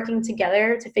 working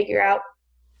together to figure out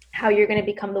how you're going to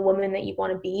become the woman that you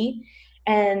want to be.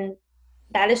 And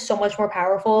that is so much more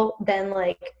powerful than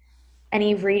like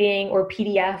any reading or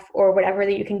PDF or whatever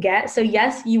that you can get. So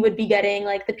yes, you would be getting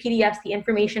like the PDFs, the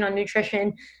information on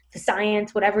nutrition, the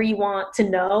science, whatever you want to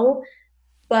know,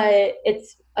 but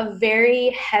it's a very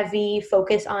heavy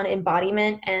focus on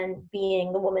embodiment and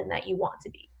being the woman that you want to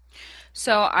be.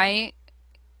 So I'm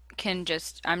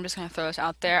just going to throw this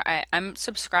out there. I'm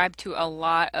subscribed to a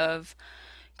lot of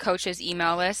coaches'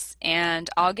 email lists, and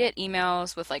I'll get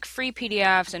emails with like free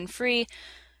PDFs and free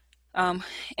um,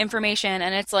 information,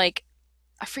 and it's like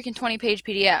a freaking 20-page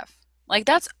PDF. Like,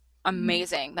 that's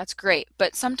amazing. That's great.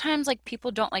 But sometimes, like, people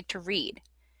don't like to read.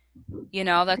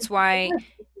 That's why,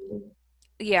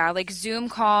 yeah, like Zoom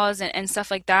calls and stuff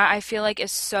like that, I feel like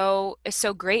is so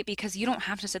great because you don't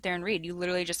have to sit there and read. You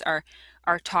literally just are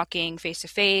talking face to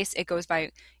face. It goes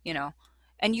by, you know,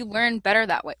 and you learn better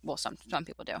that way. Well, some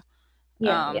people do.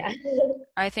 Yeah, Um, yeah.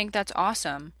 I think that's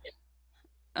awesome.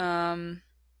 Um,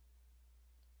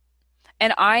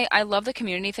 and I love the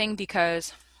community thing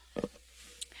because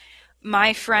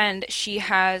my friend, she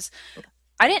has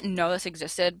I didn't know this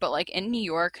existed, but like in New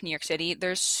York City,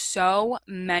 there's so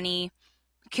many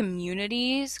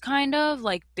communities, kind of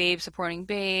like babes supporting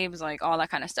babes, like all that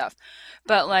kind of stuff.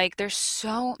 But like there's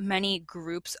so many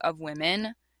groups of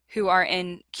women who are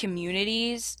in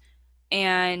communities,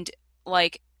 and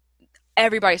like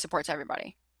everybody supports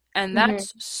everybody. And Hmm.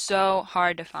 that's so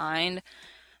hard to find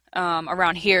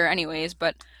around here anyways,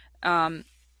 but um,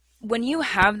 when you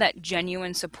have that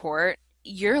genuine support,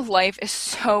 your life is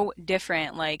so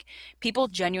different. Like people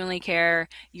genuinely care,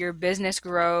 your business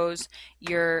grows,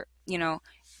 your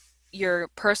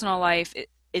personal life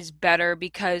is better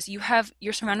because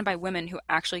you're surrounded by women who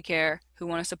actually care, who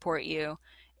want to support you,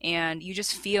 and you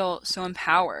just feel so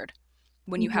empowered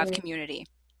when you have Hmm. community.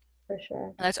 For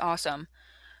sure. That's awesome.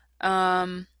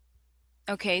 Um,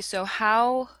 okay, so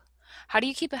how do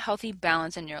you keep a healthy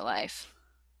balance in your life?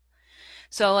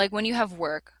 So like when you have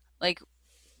work, like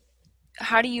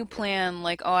how do you plan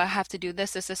like, oh, I have to do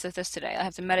this today. I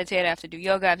have to meditate, I have to do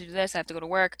yoga, I have to do this, I have to go to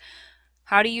work.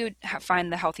 How do you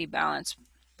find the healthy balance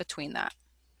between that?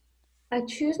 I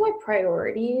choose my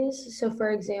priorities. So,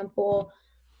 for example,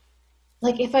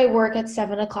 like if I work at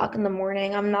 7 o'clock in the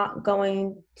morning, I'm not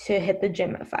going to hit the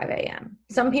gym at 5 a.m.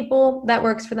 Some people that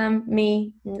works for them.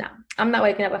 Me, no. I'm not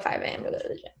waking up at 5 a.m. to go to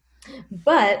the gym.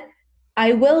 But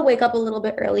I will wake up a little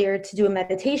bit earlier to do a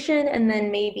meditation, and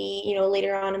then maybe,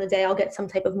 later on in the day I'll get some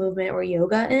type of movement or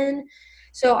yoga in.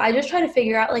 So I just try to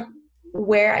figure out like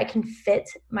where I can fit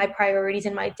my priorities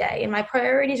in my day. And my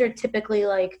priorities are typically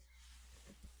like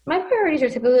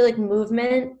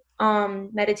movement,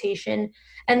 meditation,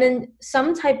 and then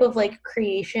some type of like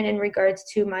creation in regards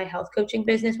to my health coaching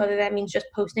business, whether that means just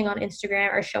posting on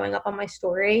Instagram or showing up on my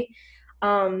story.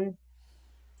 Um,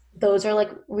 those are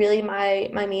like really my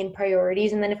main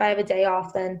priorities. And then if I have a day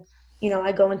off, then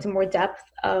I go into more depth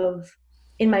of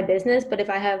in my business. But if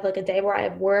I have like a day where I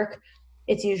have work,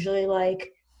 it's usually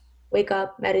like wake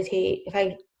up, meditate. If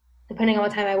I, depending on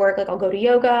what time I work, like I'll go to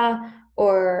yoga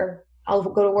or I'll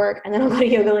go to work and then I'll go to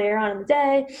yoga later on in the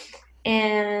day.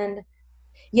 And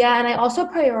yeah, and I also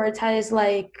prioritize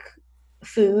like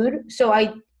food. So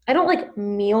I don't like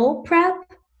meal prep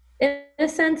in a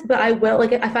sense, but I will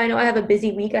like if I know I have a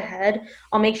busy week ahead,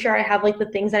 I'll make sure I have like the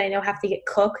things that I know have to get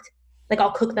cooked. Like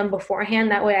I'll cook them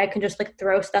beforehand. That way I can just like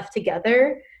throw stuff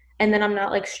together and then I'm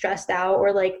not like stressed out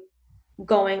or like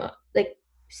going like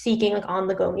seeking like on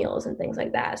the go meals and things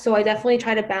like that. So I definitely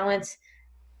try to balance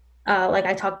like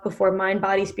I talked before, mind,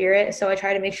 body, spirit. So I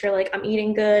try to make sure like I'm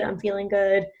eating good, I'm feeling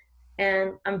good,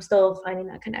 and I'm still finding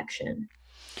that connection.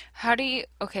 How do you,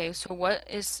 okay, so what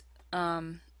is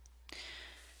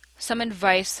some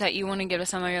advice that you want to give to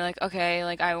someone you're like, okay,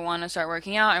 like I want to start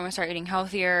working out, I want to start eating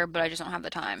healthier, but I just don't have the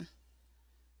time.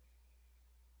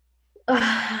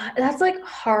 That's like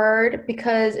hard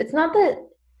because it's not that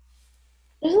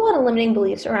there's a lot of limiting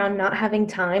beliefs around not having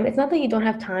time. It's not that you don't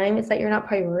have time, it's that you're not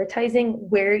prioritizing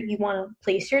where you want to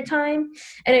place your time.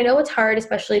 And I know it's hard,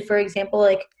 especially for example,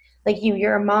 like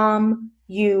you're a mom,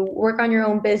 you work on your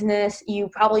own business, you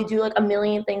probably do like a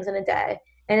million things in a day.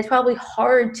 And it's probably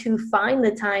hard to find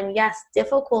the time. Yes,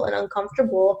 difficult and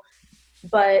uncomfortable,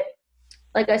 but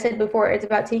like I said before, it's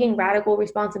about taking radical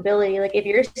responsibility. Like if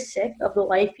you're sick of the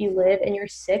life you live and you're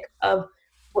sick of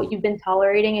what you've been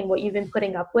tolerating and what you've been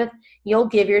putting up with, you'll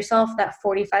give yourself that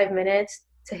 45 minutes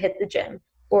to hit the gym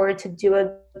or to do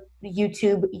a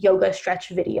YouTube yoga stretch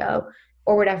video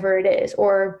or whatever it is.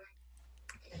 Or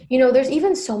there's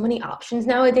even so many options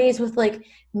nowadays with like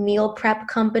meal prep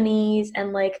companies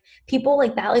and like people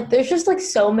like that. Like there's just like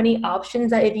so many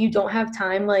options that if you don't have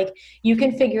time, like you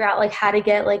can figure out like how to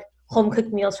get like home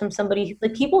cooked meals from somebody.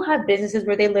 Like people have businesses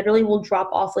where they literally will drop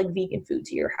off like vegan food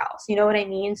to your house. You know what I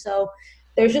mean? So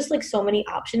there's just like so many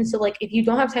options. So like if you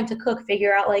don't have time to cook,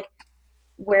 figure out like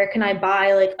where can I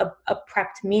buy like a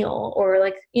prepped meal or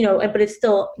like, but it's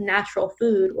still natural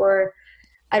food. Or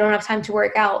I don't have time to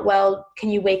work out. Well, can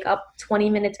you wake up 20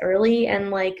 minutes early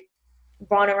and like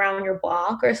run around your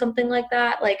block or something like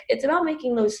that? Like it's about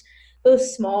making those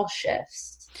small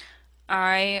shifts.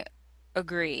 I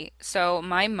agree. So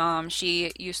my mom,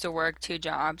 she used to work two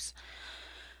jobs.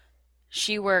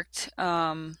 She worked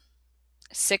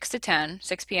 6 to 10,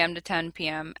 6 p.m. to 10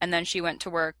 p.m., and then she went to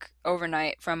work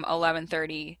overnight from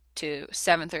 11:30 to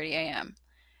 7:30 a.m.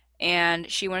 And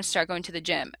she wanted to start going to the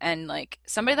gym. And like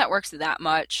somebody that works that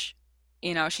much,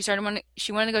 she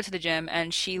wanted to go to the gym,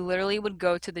 and she literally would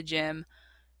go to the gym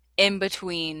in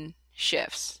between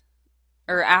shifts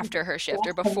or after her shift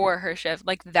or before her shift.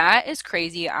 Like that is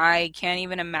crazy. I can't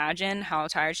even imagine how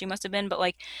tired she must have been, but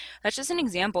like that's just an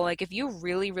example. Like if you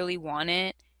really really want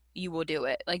it, you will do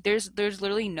it. Like there's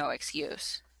literally no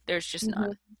excuse. There's just Mhm.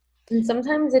 none. And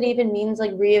sometimes it even means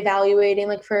like reevaluating,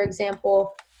 like for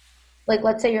example, like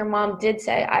let's say your mom did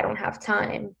say I don't have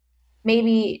time,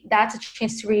 maybe that's a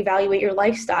chance to reevaluate your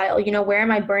lifestyle. Where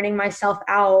am I burning myself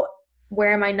out?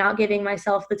 Where am I not giving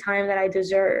myself the time that I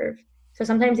deserve? So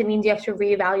sometimes it means you have to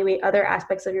reevaluate other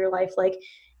aspects of your life, like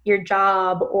your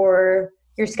job or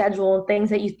your schedule and things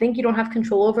that you think you don't have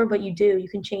control over, but you do. You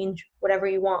can change whatever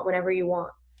you want whenever you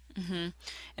want. hmm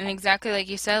And exactly like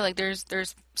you said, like there's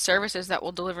services that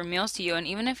will deliver meals to you, and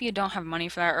even if you don't have money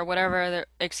for that or whatever the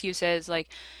excuse is, like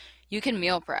you can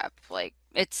meal prep. Like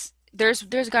it's there's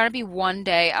got to be one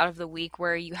day out of the week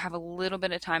where you have a little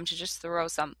bit of time to just throw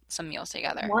some meals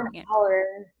together. One Yeah. hour,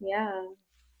 yeah.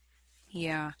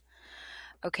 Yeah.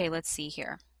 Okay, let's see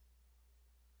here.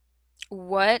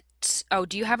 Oh,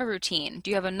 do you have a routine? Do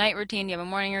you have a night routine? Do you have a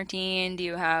morning routine? Do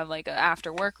you have like a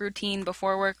after work routine,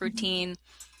 before work routine?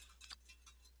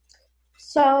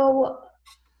 So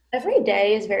every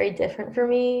day is very different for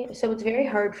me, so it's very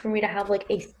hard for me to have like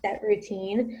a set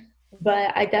routine,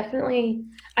 but I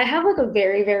have like a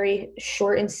very very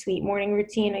short and sweet morning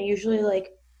routine. I usually like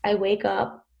I wake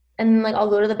up and like I'll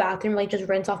go to the bathroom, like just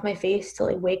rinse off my face to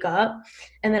like wake up,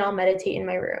 and then I'll meditate in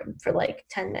my room for like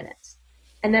 10 minutes.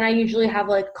 And then I usually have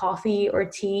like coffee or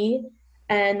tea,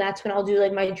 and that's when I'll do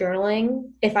like my journaling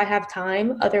if I have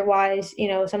time. Otherwise,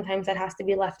 sometimes that has to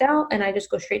be left out and I just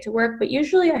go straight to work, but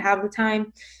usually I have the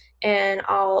time and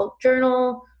I'll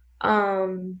journal.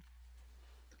 Um,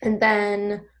 and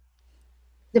then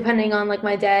depending on like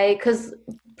my day, because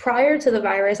prior to the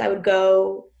virus, I would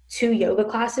go to yoga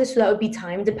classes, so that would be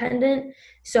time dependent.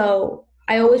 So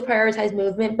I always prioritize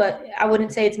movement, but I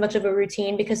wouldn't say it's much of a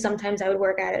routine because sometimes I would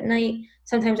work out at night,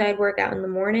 sometimes I would work out in the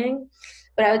morning.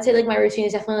 But I would say like my routine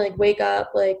is definitely like wake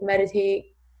up, like meditate,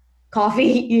 coffee.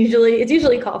 Usually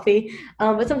it's coffee,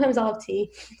 but sometimes I'll have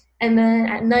tea, and then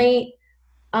at night,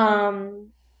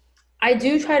 um, I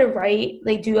do try to write,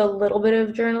 like do a little bit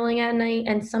of journaling at night,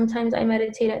 and sometimes I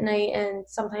meditate at night, and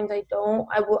sometimes I don't.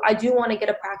 I do want to get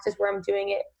a practice where I'm doing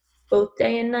it both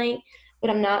day and night, but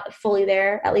I'm not fully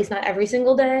there, at least not every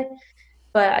single day.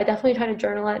 But I definitely try to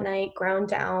journal at night, ground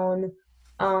down.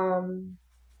 Um,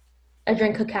 I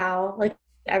drink cacao like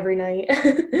every night.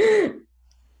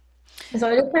 So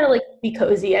I just kind of like be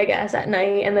cozy, I guess, at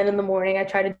night, and then in the morning I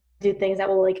try to do things that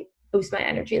will like boost my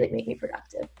energy, like make me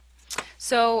productive.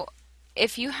 So,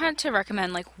 if you had to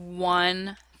recommend like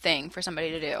one thing for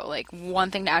somebody to do, like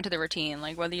one thing to add to the routine,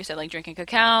 like whether you said like drinking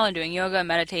cacao and doing yoga,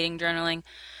 meditating, journaling,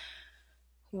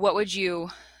 what would you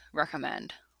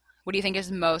recommend? What do you think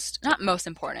is most, not most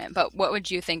important, but what would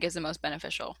you think is the most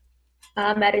beneficial?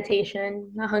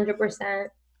 Meditation, 100%.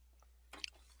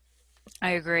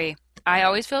 I agree. I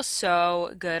always feel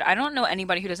so good. I don't know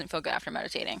anybody who doesn't feel good after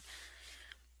meditating.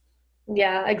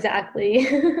 Yeah, exactly.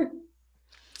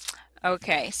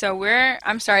 Okay, so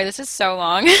I'm sorry, this is so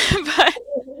long, but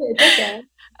It's okay.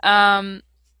 um,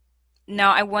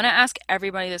 now I want to ask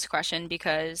everybody this question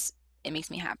because it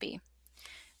makes me happy.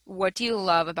 What do you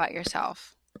love about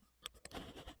yourself?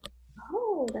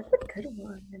 Oh, that's a good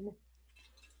one.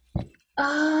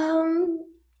 Um,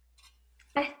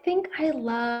 I think I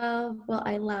love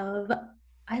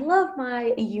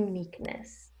my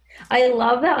uniqueness. I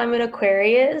love that I'm an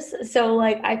Aquarius, so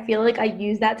like I feel like I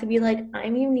use that to be like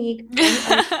I'm unique,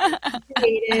 I'm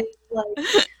creative, like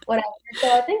whatever.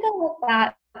 So I think I love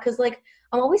that because like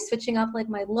I'm always switching up like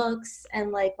my looks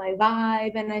and like my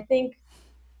vibe, and I think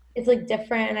it's like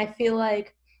different, and I feel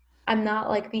like I'm not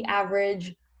like the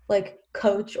average like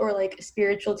coach or like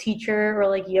spiritual teacher or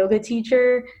like yoga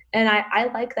teacher, and I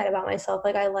like that about myself.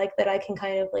 Like I like that I can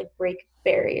kind of like break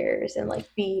barriers and like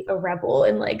be a rebel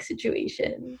in like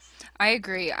situations. I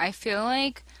agree. I feel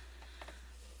like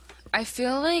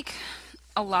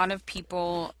a lot of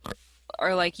people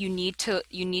are like you need to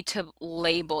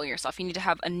label yourself. You need to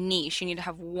have a niche. You need to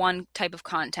have one type of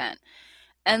content.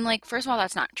 And like first of all,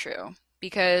 that's not true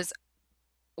because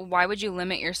why would you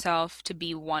limit yourself to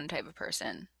be one type of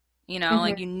person? You know, Hmm.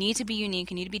 like you need to be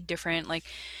unique, you need to be different. Like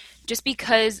just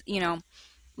because,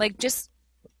 like just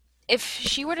if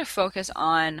she were to focus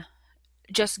on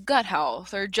just gut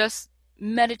health or just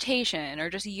meditation or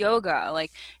just yoga.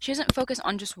 Like she doesn't focus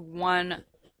on just one,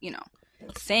 you know,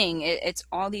 thing. It's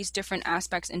all these different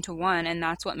aspects into one, and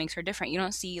that's what makes her different. You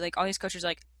don't see like all these coaches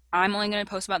like I'm only going to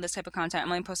post about this type of content.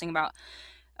 I'm only posting about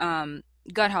um,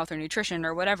 gut health or nutrition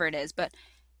or whatever it is. But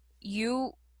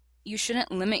you you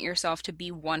shouldn't limit yourself to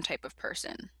be one type of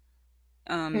person.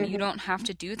 You Hmm. don't have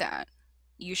to do that.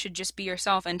 You should just be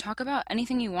yourself and talk about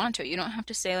anything you want to. You don't have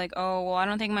to say like, "Oh, well, I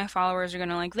don't think my followers are going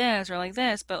to like this or like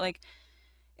this," but like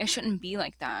it shouldn't be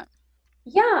like that.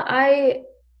 Yeah, I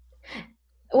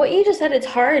what you just said, it's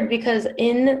hard because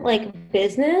in like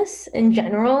business in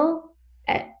general,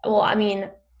 well, I mean,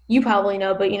 you probably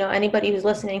know, but you know, anybody who's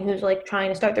listening who's like trying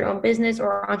to start their own business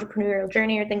or entrepreneurial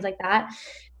journey or things like that,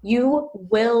 you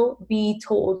will be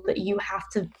told that you have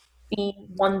to be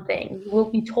one thing. You will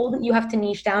be told that you have to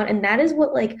niche down, and that is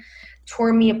what like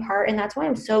tore me apart. And that's why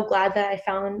I'm so glad that I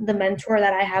found the mentor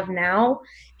that I have now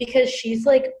because she's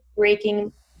like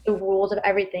breaking the rules of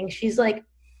everything. She's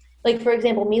like for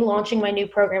example, me launching my new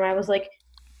program, I was like,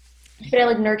 should I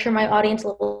like nurture my audience a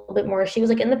little bit more? She was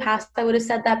like, in the past, I would have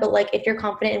said that, but like, if you're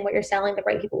confident in what you're selling, the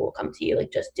right people will come to you.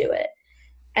 Like, just do it.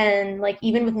 And like,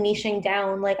 even with niching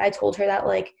down, like, I told her that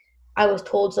like I was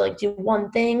told to like do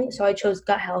one thing, so I chose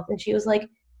gut health, and she was like,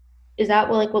 is that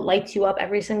what lights you up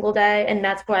every single day? And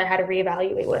that's why I had to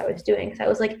reevaluate what I was doing. Because I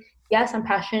was like, yes, I'm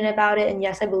passionate about it, and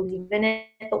yes, I believe in it.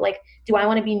 But like, do I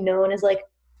want to be known as like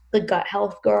the gut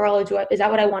health girl? Or is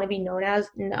that what I want to be known as?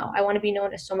 No, I want to be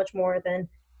known as so much more than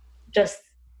just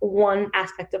one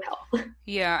aspect of health.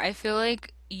 Yeah, I feel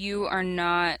like you are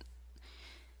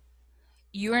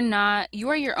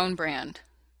your own brand.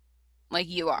 Like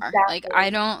you are. Like I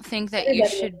Exactly. don't think that you Everybody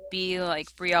should is. be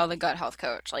like Brielle the gut health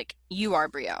coach. Like you are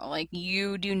Brielle. Like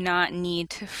you do not need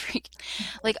to freak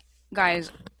like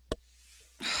guys,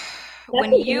 That's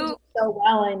when what you do you so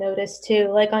well, I noticed too.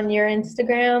 Like on your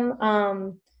Instagram,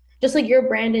 just like your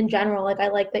brand in general. Like I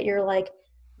like that you're like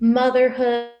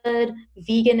motherhood,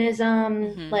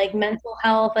 veganism, mhm. like mental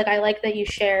health. Like I like that you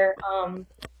share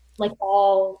like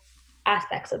all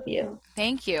aspects of you.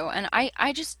 Thank you. And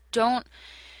I just don't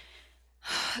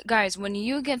guys, when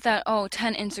you get that, oh,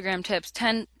 10 Instagram tips,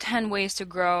 ten ways to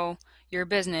grow your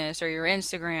business or your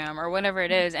Instagram or whatever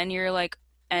it is, and you're like,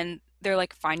 and they're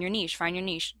like, find your niche, find your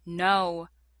niche. No,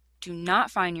 do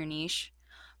not find your niche.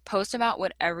 Post about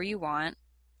whatever you want.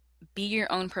 Be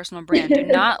your own personal brand. Do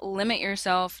not limit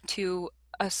yourself to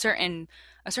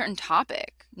a certain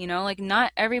topic, like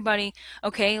not everybody,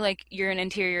 okay, like you're an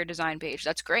interior design page.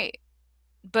 That's great.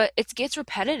 But it gets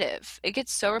repetitive. It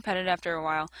gets so repetitive after a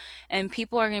while, and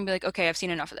people are going to be like, "Okay, I've seen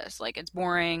enough of this. Like it's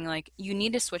boring. Like you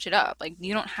need to switch it up. Like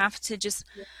you don't have to just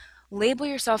label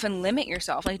yourself and limit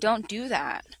yourself. Like don't do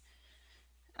that."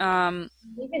 Um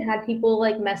I even had people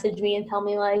like message me and tell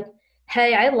me like,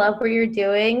 "Hey, I love what you're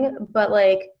doing, but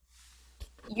like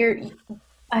you're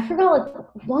I forgot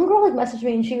like one girl like messaged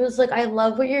me and she was like, "I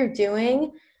love what you're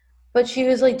doing, but she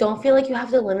was like, don't feel like you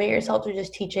have to limit yourself to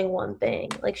just teaching one thing."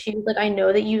 Like she was like, "I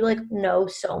know that you like know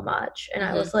so much." And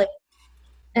I mhm. was like,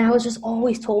 and I was just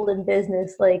always told in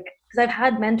business, like, because I've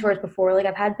had mentors before, like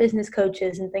I've had business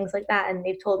coaches and things like that, and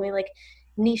they've told me like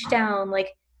niche down,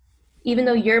 like even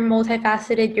though you're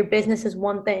multifaceted, your business is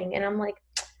one thing. And I'm like,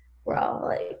 bro,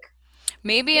 like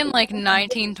Maybe in like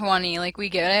 1920, like we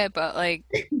get it, but like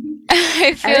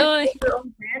I feel everyone has like their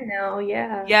own brand now.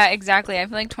 Yeah. yeah, exactly. I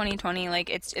feel like 2020, like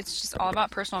it's just all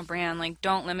about personal brand. Like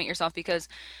don't limit yourself because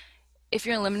if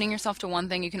you're limiting yourself to one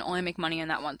thing, you can only make money in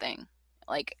that one thing.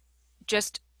 Like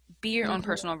just be your own Mhm.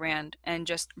 personal brand and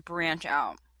just branch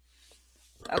out.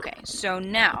 Okay, so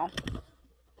now,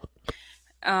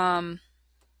 um,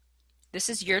 this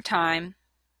is your time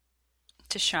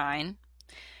to shine.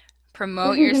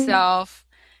 Promote yourself.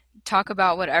 Talk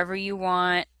about whatever you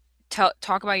want.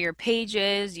 Talk about your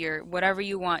pages, your whatever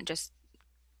you want. Just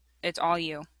it's all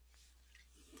you.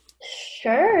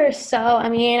 Sure. So, I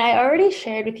mean, I already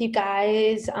shared with you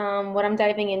guys what I'm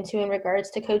diving into in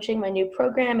regards to coaching my new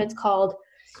program. It's called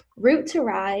Route to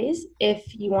Rise. If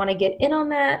you want to get in on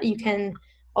that, you can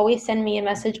always send me a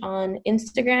message on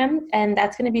Instagram, and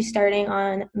that's going to be starting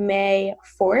on May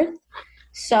 4th.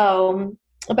 So,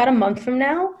 about a month from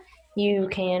now, you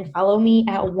can follow me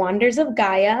at Wanders of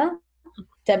Gaia,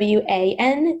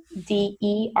 WANDERS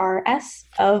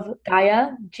of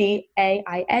Gaia,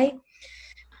 GAIA.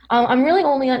 I'm really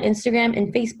only on Instagram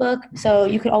and Facebook, so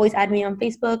you could always add me on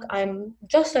Facebook. I'm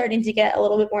just starting to get a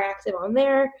little bit more active on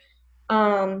there.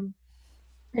 Um,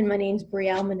 and my name's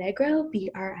Brielle Monegro,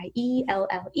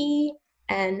 Brielle,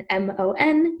 and Monegro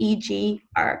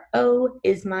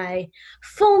is my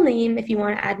full name if you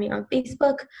want to add me on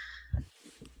Facebook.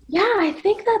 Yeah, I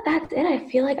think that that's it. I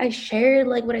feel like I shared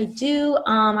like what I do.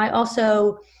 I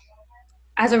also,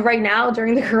 as of right now,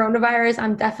 during the coronavirus,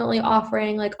 I'm definitely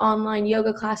offering like online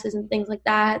yoga classes and things like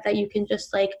that that you can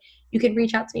just like you can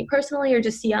reach out to me personally or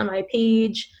just see on my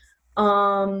page.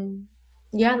 Um,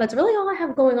 yeah, that's really all I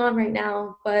have going on right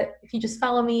now. But if you just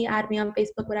follow me, add me on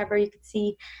Facebook, whatever, you can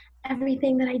see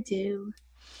everything that I do.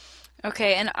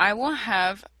 Okay, and I will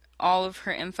have all of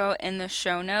her info in the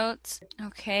show notes.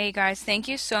 Okay, guys, thank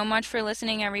you so much for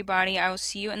listening, everybody. I will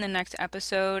see you in the next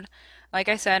episode. Like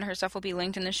I said, her stuff will be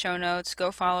linked in the show notes.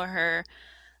 Go follow her.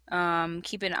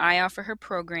 Keep an eye out for her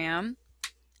program,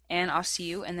 and I'll see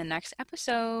you in the next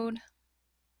episode.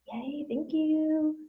 Yay, thank you.